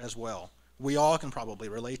as well. We all can probably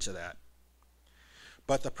relate to that.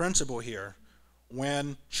 But the principle here,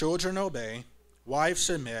 when children obey, wives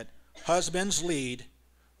submit, husbands lead,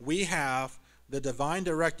 we have the divine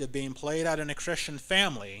directive being played out in a Christian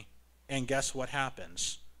family, and guess what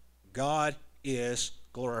happens? God is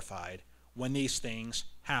glorified when these things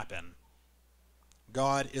happen.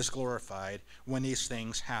 God is glorified when these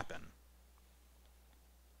things happen.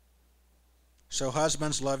 So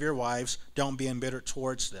husbands, love your wives. Don't be embittered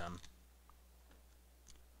towards them.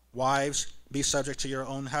 Wives, be subject to your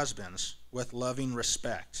own husbands with loving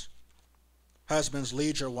respect. Husbands,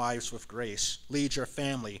 lead your wives with grace. Lead your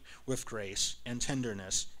family with grace and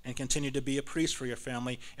tenderness, and continue to be a priest for your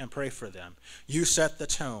family and pray for them. You set the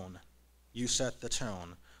tone. You set the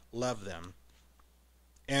tone. Love them.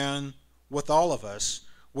 And with all of us,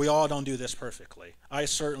 we all don't do this perfectly. I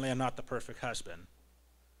certainly am not the perfect husband.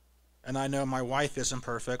 And I know my wife isn't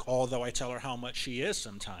perfect, although I tell her how much she is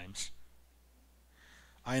sometimes.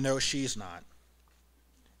 I know she's not.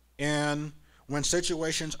 And when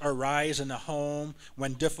situations arise in the home,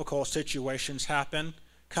 when difficult situations happen,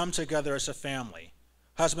 come together as a family.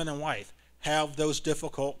 Husband and wife, have those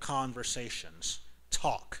difficult conversations.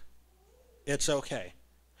 Talk. It's okay.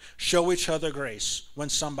 Show each other grace when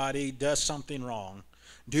somebody does something wrong.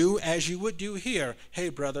 Do as you would do here. Hey,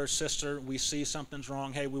 brother, sister, we see something's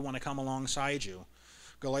wrong. Hey, we want to come alongside you.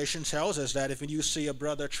 Galatians tells us that if you see a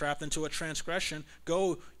brother trapped into a transgression,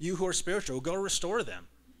 go, you who are spiritual, go restore them.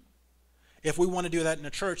 If we want to do that in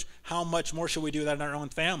the church, how much more should we do that in our own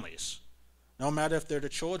families? No matter if they're the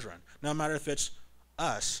children, no matter if it's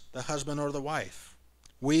us, the husband or the wife.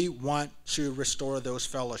 We want to restore those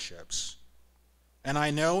fellowships. And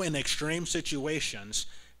I know in extreme situations,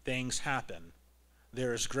 things happen.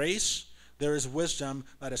 There is grace, there is wisdom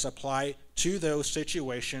that is applied to those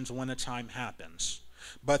situations when the time happens.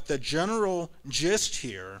 But the general gist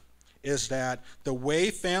here is that the way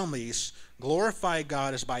families glorify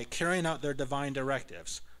God is by carrying out their divine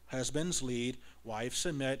directives. Husbands lead, wives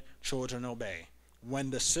submit, children obey.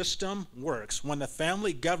 When the system works, when the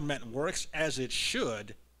family government works as it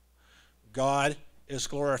should, God is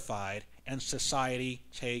glorified and society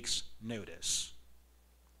takes notice.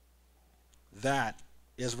 That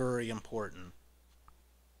is very important.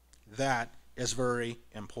 That is very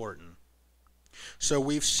important. So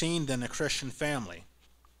we've seen then a Christian family.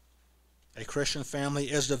 A Christian family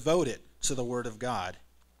is devoted to the Word of God.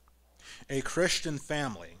 A Christian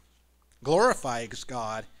family glorifies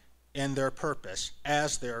God in their purpose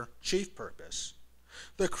as their chief purpose.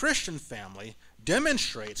 The Christian family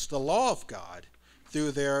demonstrates the law of God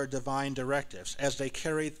through their divine directives as they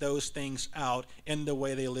carry those things out in the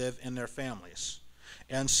way they live in their families.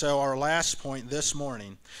 And so our last point this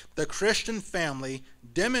morning, the Christian family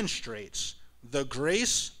demonstrates the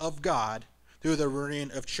grace of God through the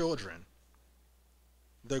rearing of children.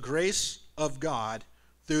 The grace of God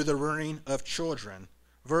through the rearing of children.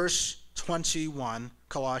 Verse 21,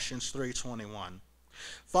 Colossians 3:21.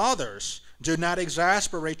 Fathers, do not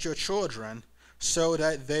exasperate your children so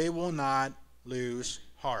that they will not lose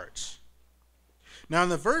heart. Now,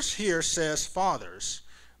 the verse here says fathers,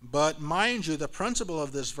 but mind you, the principle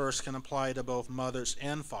of this verse can apply to both mothers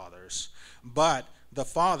and fathers. But the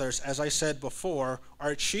fathers, as I said before,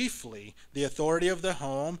 are chiefly the authority of the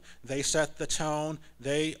home. They set the tone.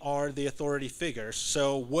 They are the authority figures.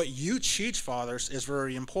 So what you teach fathers is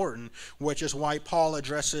very important, which is why Paul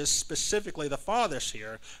addresses specifically the fathers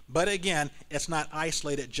here. But again, it's not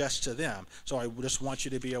isolated just to them. So I just want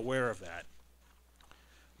you to be aware of that.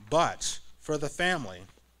 But for the family,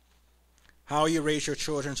 how you raise your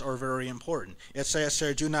children are very important. It says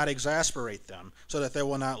here, do not exasperate them so that they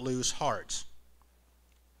will not lose heart.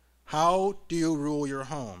 How do you rule your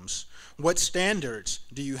homes? What standards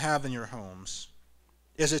do you have in your homes?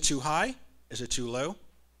 Is it too high? Is it too low?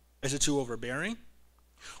 Is it too overbearing?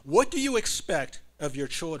 What do you expect of your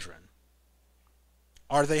children?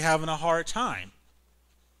 Are they having a hard time?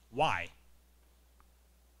 Why?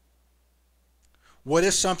 What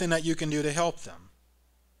is something that you can do to help them?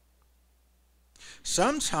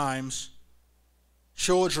 Sometimes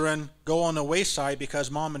children go on the wayside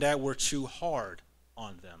because mom and dad were too hard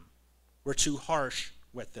on them. We're too harsh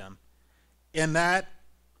with them. And that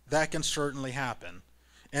can certainly happen.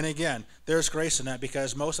 And again, there's grace in that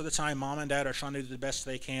because most of the time mom and dad are trying to do the best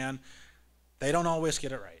they can. They don't always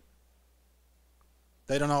get it right.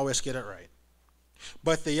 They don't always get it right.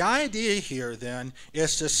 But the idea here then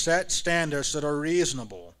is to set standards that are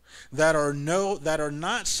reasonable, that are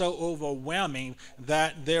not so overwhelming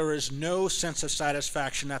that there is no sense of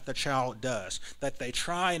satisfaction that the child does, that they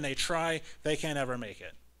try and they try, they can't ever make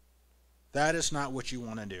it. That is not what you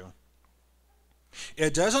want to do.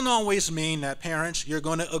 It doesn't always mean that parents, you're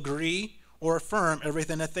going to agree or affirm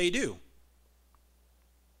everything that they do.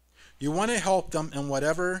 You want to help them in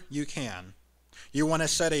whatever you can. You want to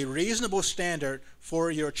set a reasonable standard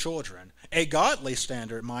for your children, a godly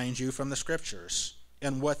standard, mind you, from the scriptures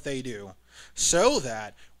in what they do, so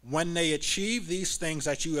that when they achieve these things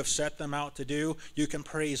that you have set them out to do, you can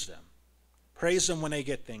praise them. Praise them when they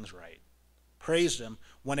get things right. Praise them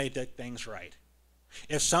when they did things right.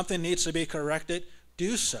 If something needs to be corrected,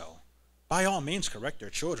 do so. By all means, correct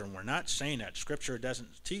your children. We're not saying that. Scripture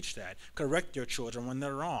doesn't teach that. Correct your children when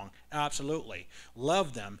they're wrong. Absolutely.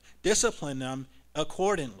 Love them. Discipline them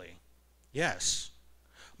accordingly. Yes.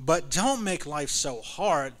 But don't make life so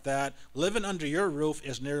hard that living under your roof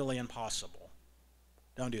is nearly impossible.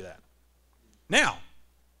 Don't do that. Now,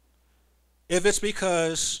 if it's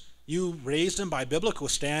because you raised them by biblical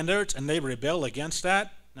standards and they rebel against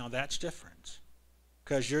that, now that's different.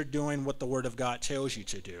 Because you're doing what the Word of God tells you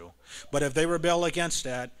to do. But if they rebel against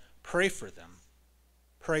that, pray for them.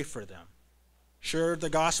 Pray for them. Share the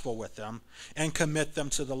gospel with them and commit them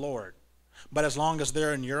to the Lord. But as long as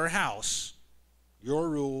they're in your house, your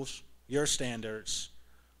rules, your standards,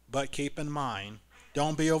 but keep in mind,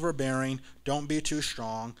 don't be overbearing, don't be too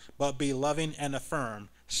strong, but be loving and affirm.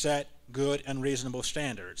 Set good and reasonable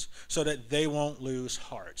standards so that they won't lose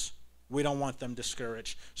hearts. We don't want them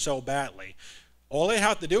discouraged so badly. All they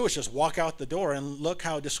have to do is just walk out the door and look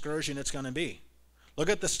how discouraging it's going to be. Look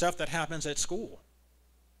at the stuff that happens at school.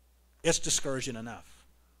 It's discouraging enough.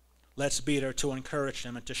 Let's be there to encourage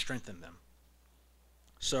them and to strengthen them.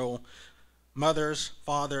 So, mothers,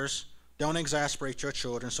 fathers, don't exasperate your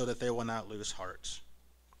children so that they will not lose hearts.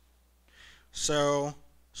 So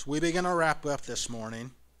we begin to wrap up this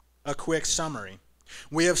morning. A quick summary.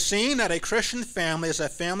 We have seen that a Christian family is a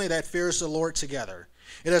family that fears the Lord together.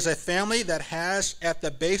 It is a family that has at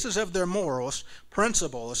the basis of their morals,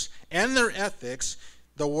 principles, and their ethics,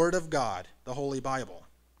 the Word of God, the Holy Bible.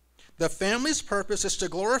 The family's purpose is to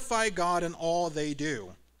glorify God in all they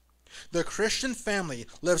do. The Christian family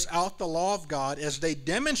lives out the law of God as they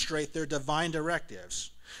demonstrate their divine directives,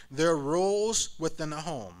 their rules within the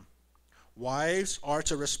home. Wives are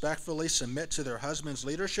to respectfully submit to their husband's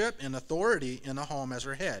leadership and authority in the home as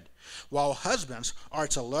her head, while husbands are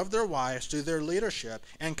to love their wives through their leadership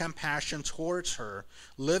and compassion towards her,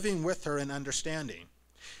 living with her in understanding.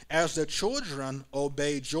 As the children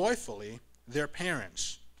obey joyfully their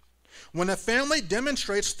parents. When a family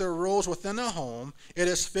demonstrates their rules within the home, it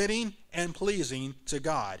is fitting and pleasing to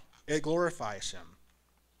God. It glorifies Him.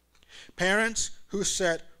 Parents who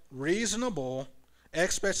set reasonable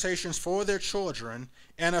expectations for their children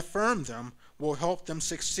and affirm them will help them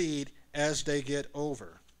succeed as they get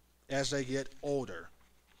older.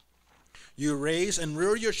 You raise and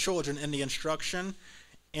rear your children in the instruction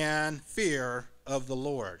and fear of the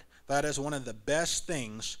Lord. That is one of the best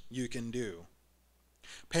things you can do.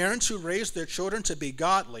 Parents who raise their children to be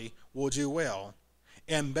godly will do well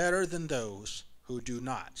and better than those who do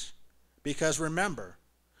not. Because remember,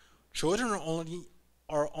 children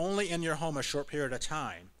are only in your home a short period of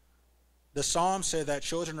time. The Psalms say that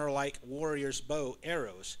children are like warriors' bow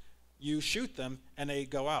arrows. You shoot them and they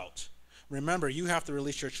go out. Remember, you have to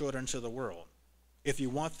release your children to the world. If you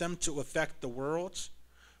want them to affect the world,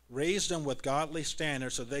 raise them with godly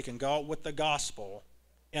standards so they can go out with the gospel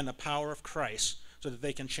and the power of Christ so that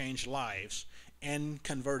they can change lives and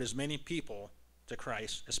convert as many people to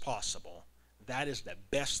Christ as possible. That is the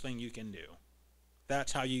best thing you can do.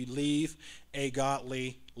 That's how you leave a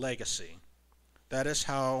godly legacy. That is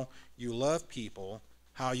how you love people,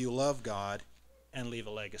 how you love God, and leave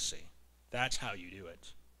a legacy. That's how you do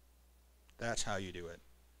it. That's how you do it.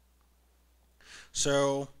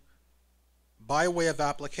 So, by way of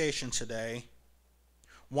application today,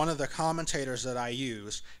 one of the commentators that I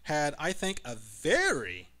use had, I think, a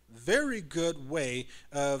very, very good way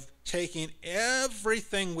of taking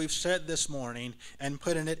everything we've said this morning and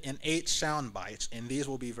putting it in 8 sound bites. And these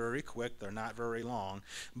will be very quick. They're not very long.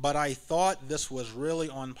 But I thought this was really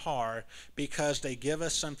on par because they give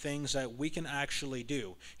us some things that we can actually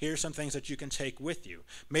do. Here's some things that you can take with you.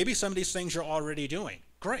 Maybe some of these things you're already doing.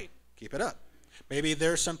 Great. Keep it up. Maybe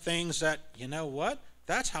there's some things that, you know what?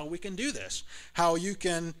 That's how we can do this. How you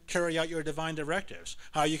can carry out your divine directives.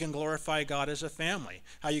 How you can glorify God as a family.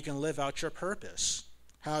 How you can live out your purpose.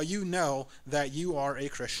 How you know that you are a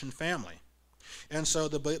Christian family. And so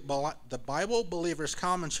the Bible Believer's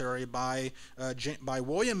Commentary by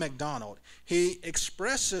William MacDonald, he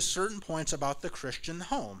expresses certain points about the Christian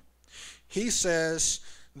home. He says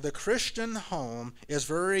the Christian home is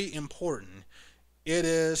very important. It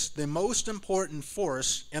is the most important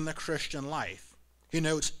force in the Christian life. He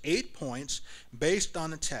notes 8 points based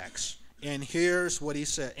on the text. And here's what he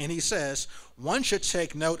said. And he says, one should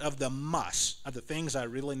take note of the must, of the things that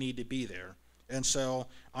really need to be there. And so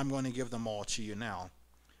I'm going to give them all to you now.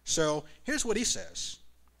 So here's what he says.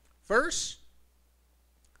 First,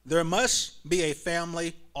 there must be a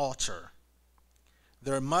family altar.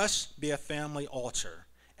 There must be a family altar.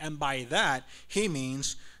 And by that, he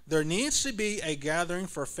means there needs to be a gathering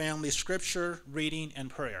for family scripture, reading, and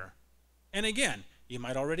prayer. And again, you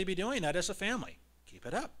might already be doing that as a family. Keep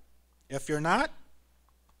it up. If you're not,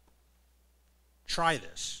 try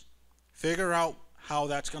this. Figure out how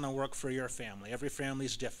that's going to work for your family. Every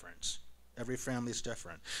family's different. Every family's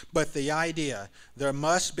different. But the idea, there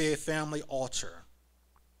must be a family altar.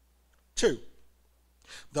 2,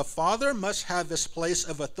 the father must have his place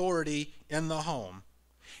of authority in the home,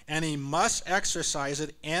 and he must exercise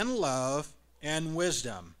it in love and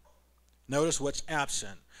wisdom. Notice what's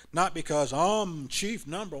absent. Not because I'm chief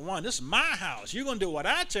number one. This is my house. You're going to do what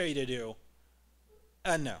I tell you to do.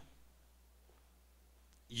 No.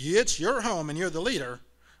 It's your home and you're the leader,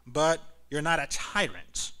 but you're not a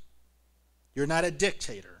tyrant. You're not a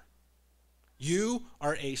dictator. You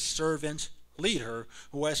are a servant leader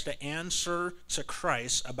who has to answer to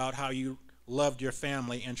Christ about how you loved your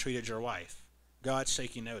family and treated your wife. God's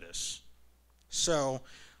taking notice. So,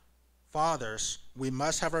 fathers, we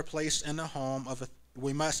must have our place in the home of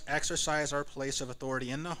we must exercise our place of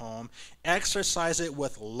authority in the home. Exercise it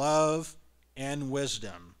with love and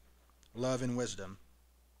wisdom. Love and wisdom.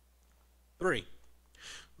 3,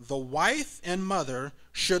 the wife and mother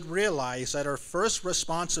should realize that her first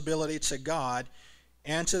responsibility to God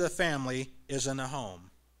and to the family is in the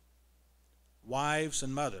home. Wives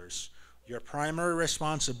and mothers, your primary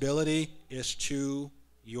responsibility is to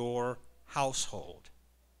your household,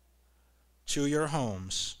 to your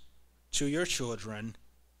homes, to your children,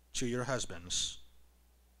 to your husbands.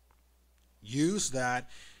 Use that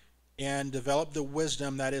and develop the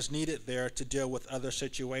wisdom that is needed there to deal with other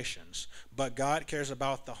situations. But God cares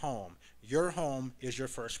about the home. Your home is your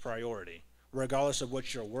first priority. Regardless of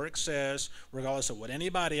what your work says, regardless of what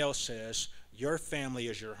anybody else says, your family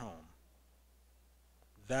is your home.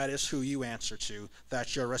 That is who you answer to.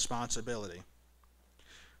 That's your responsibility.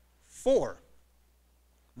 4,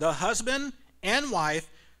 the husband and wife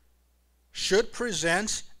should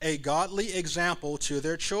present a godly example to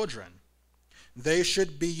their children. They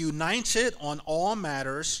should be united on all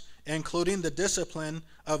matters, including the discipline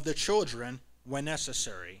of the children when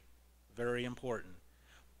necessary. Very important.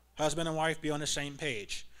 Husband and wife be on the same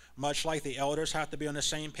page. Much like the elders have to be on the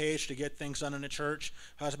same page to get things done in the church,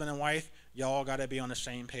 husband and wife, y'all got to be on the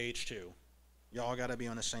same page too. Y'all got to be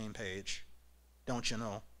on the same page. Don't you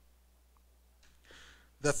know?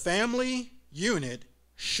 The family unit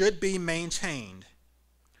should be maintained.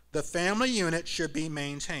 The family unit should be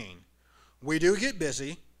maintained. We do get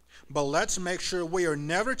busy, but let's make sure we are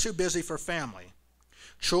never too busy for family.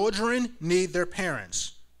 Children need their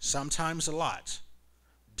parents, sometimes a lot.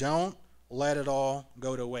 Don't let it all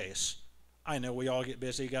go to waste. I know we all get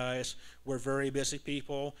busy, guys. We're very busy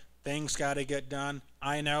people. Things got to get done.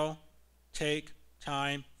 I know. Take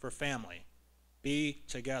time for family. Be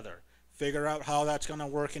together. Figure out how that's going to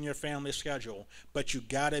work in your family schedule. But you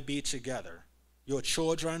got to be together. Your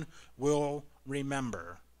children will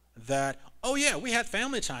remember that, oh yeah, we had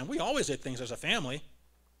family time. We always did things as a family.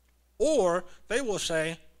 Or they will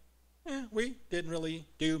say, we didn't really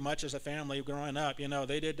do much as a family growing up. You know,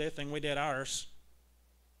 they did their thing, we did ours.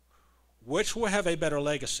 Which will have a better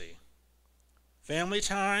legacy? Family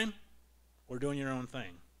time or doing your own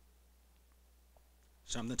thing?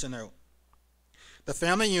 Something to note. The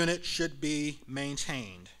family unit should be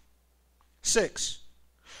maintained. 6,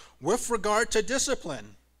 with regard to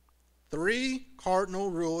discipline, 3 cardinal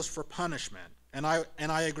rules for punishment. And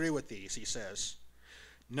I agree with these, he says.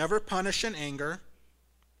 Never punish in anger.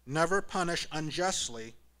 Never punish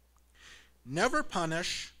unjustly. Never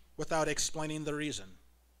punish without explaining the reason.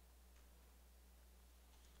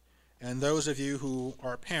 And those of you who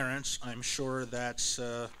are parents, I'm sure that's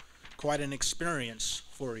quite an experience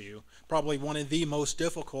for you. Probably one of the most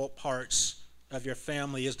difficult parts of your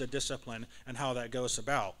family is the discipline and how that goes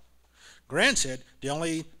about. Granted, the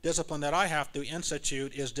only discipline that I have to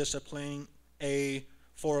institute is disciplining a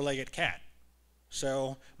 4-legged cat.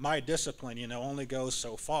 So my discipline, only goes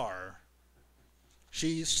so far.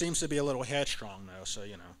 She seems to be a little headstrong, though, so,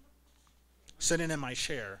 Sitting in my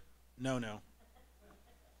chair, no.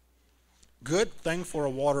 Good thing for a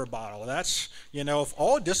water bottle. That's, if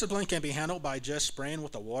all discipline can be handled by just spraying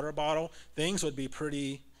with a water bottle, things would be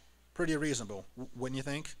pretty reasonable, wouldn't you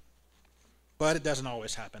think? But it doesn't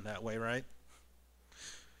always happen that way, right?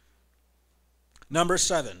 Number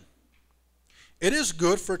 7. It is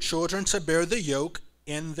good for children to bear the yoke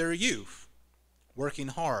in their youth, working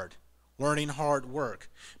hard, learning hard work,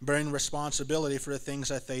 bearing responsibility for the things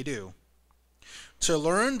that they do. To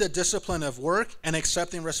learn the discipline of work and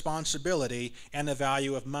accepting responsibility and the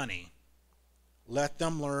value of money. Let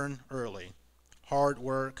them learn early. Hard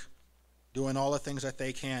work, doing all the things that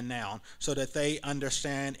they can now, so that they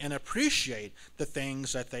understand and appreciate the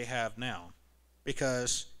things that they have now.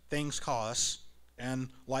 Because things cost and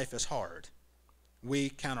life is hard. We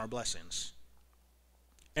count our blessings.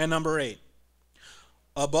 And number 8,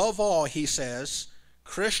 above all, he says,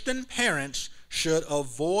 Christian parents should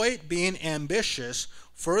avoid being ambitious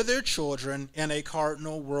for their children in a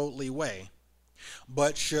cardinal worldly way,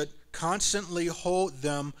 but should constantly hold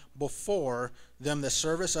them before them the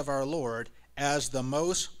service of our Lord as the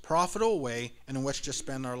most profitable way in which to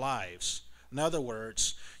spend their lives. In other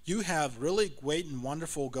words, you have really great and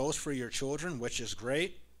wonderful goals for your children, which is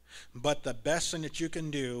great, but the best thing that you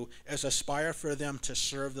can do is aspire for them to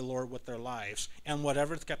serve the Lord with their lives in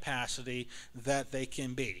whatever capacity that they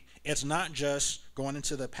can be. It's not just going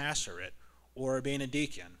into the pastorate or being a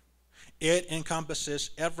deacon. It encompasses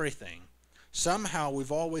everything. Somehow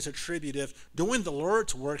we've always attributed doing the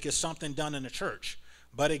Lord's work as something done in the church.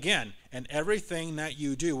 But again, in everything that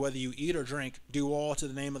you do, whether you eat or drink, do all to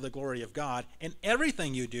the name of the glory of God. And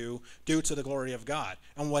everything you do, do to the glory of God.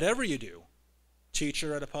 And whatever you do,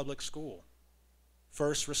 teacher at a public school,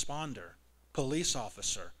 first responder, police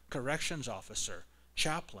officer, corrections officer,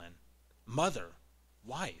 chaplain, mother,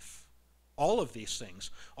 wife, all of these things,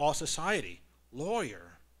 all society,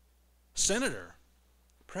 lawyer, senator,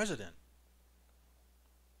 president,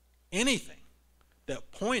 anything. The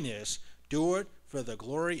point is, do it for the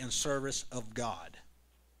glory and service of God.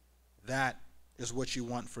 That is what you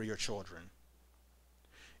want for your children.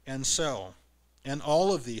 And so, in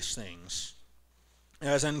all of these things,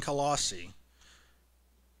 as in Colossae,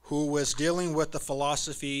 who was dealing with the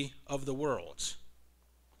philosophy of the world.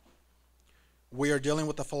 We are dealing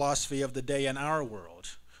with the philosophy of the day in our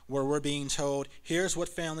world, where we're being told, here's what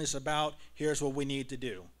family's about, here's what we need to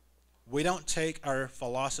do. We don't take our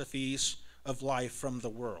philosophies of life from the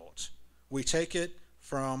world. We take it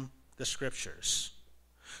from the Scriptures.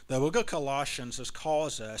 The book of Colossians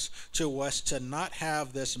calls us to not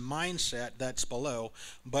have this mindset that's below,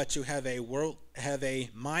 but to have a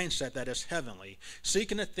mindset that is heavenly,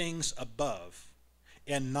 seeking the things above,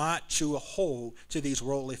 and not to hold to these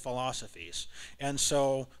worldly philosophies. And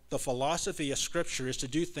so the philosophy of Scripture is to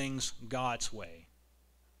do things God's way.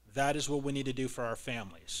 That is what we need to do for our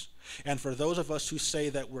families. And for those of us who say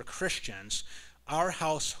that we're Christians, our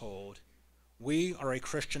household, we are a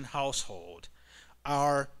Christian household.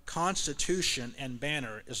 Our constitution and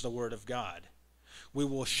banner is the Word of God. We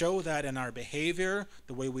will show that in our behavior,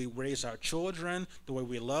 the way we raise our children, the way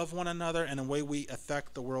we love one another, and the way we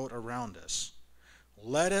affect the world around us.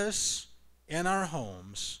 Let us, in our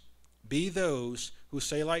homes, be those who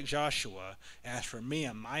say like Joshua, as for me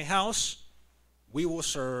and my house, we will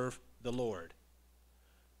serve the Lord.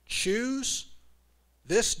 Choose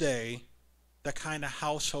this day the kind of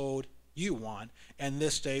household you want, and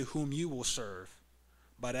this day whom you will serve.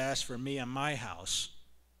 But as for me and my house,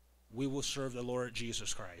 we will serve the Lord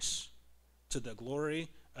Jesus Christ. To the glory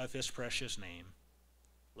of his precious name,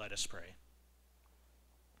 let us pray.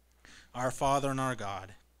 Our Father and our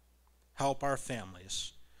God, help our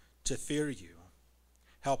families to fear you.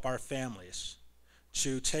 Help our families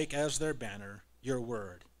to take as their banner your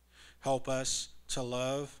word. Help us to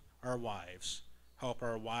love our wives. Help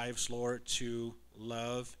our wives, Lord, to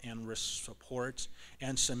love and support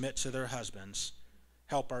and submit to their husbands.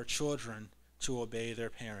 Help our children to obey their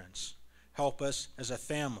parents. Help us as a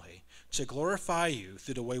family to glorify you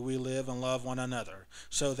through the way we live and love one another,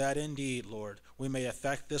 so that indeed, Lord, we may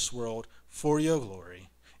affect this world for your glory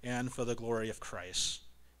and for the glory of Christ.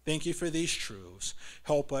 Thank you for these truths.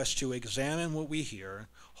 Help us to examine what we hear,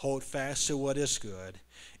 hold fast to what is good,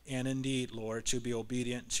 and indeed, Lord, to be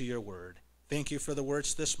obedient to your word. Thank you for the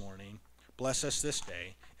words this morning. Bless us this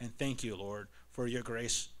day, and thank you, Lord, for your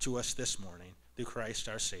grace to us this morning through Christ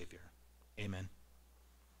our Savior. Amen.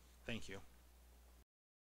 Thank you.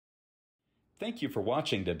 Thank you for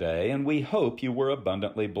watching today, and we hope you were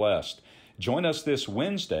abundantly blessed. Join us this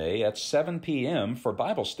Wednesday at 7 p.m. for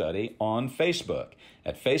Bible study on Facebook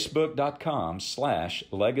at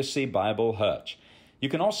facebook.com/LegacyBibleHutch. You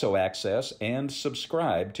can also access and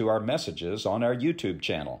subscribe to our messages on our YouTube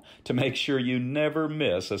channel to make sure you never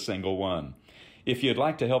miss a single one. If you'd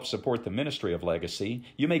like to help support the ministry of Legacy,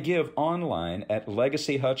 you may give online at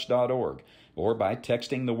legacyhutch.org or by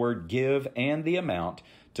texting the word GIVE and the amount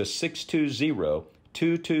to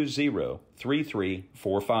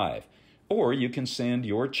 620-220-3345. Or you can send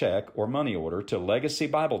your check or money order to Legacy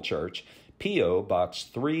Bible Church, P.O. Box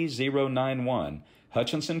 3091,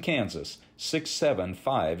 Hutchinson, Kansas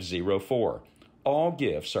 67504. All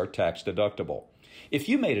gifts are tax deductible. If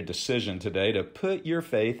you made a decision today to put your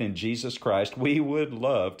faith in Jesus Christ, we would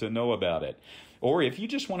love to know about it. Or if you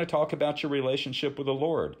just want to talk about your relationship with the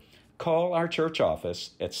Lord, call our church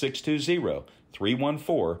office at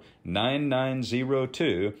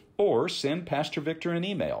 620-314-9902 or send Pastor Victor an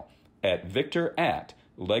email at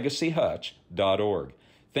victor@legacyhutch.org.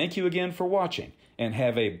 Thank you again for watching and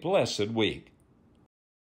have a blessed week.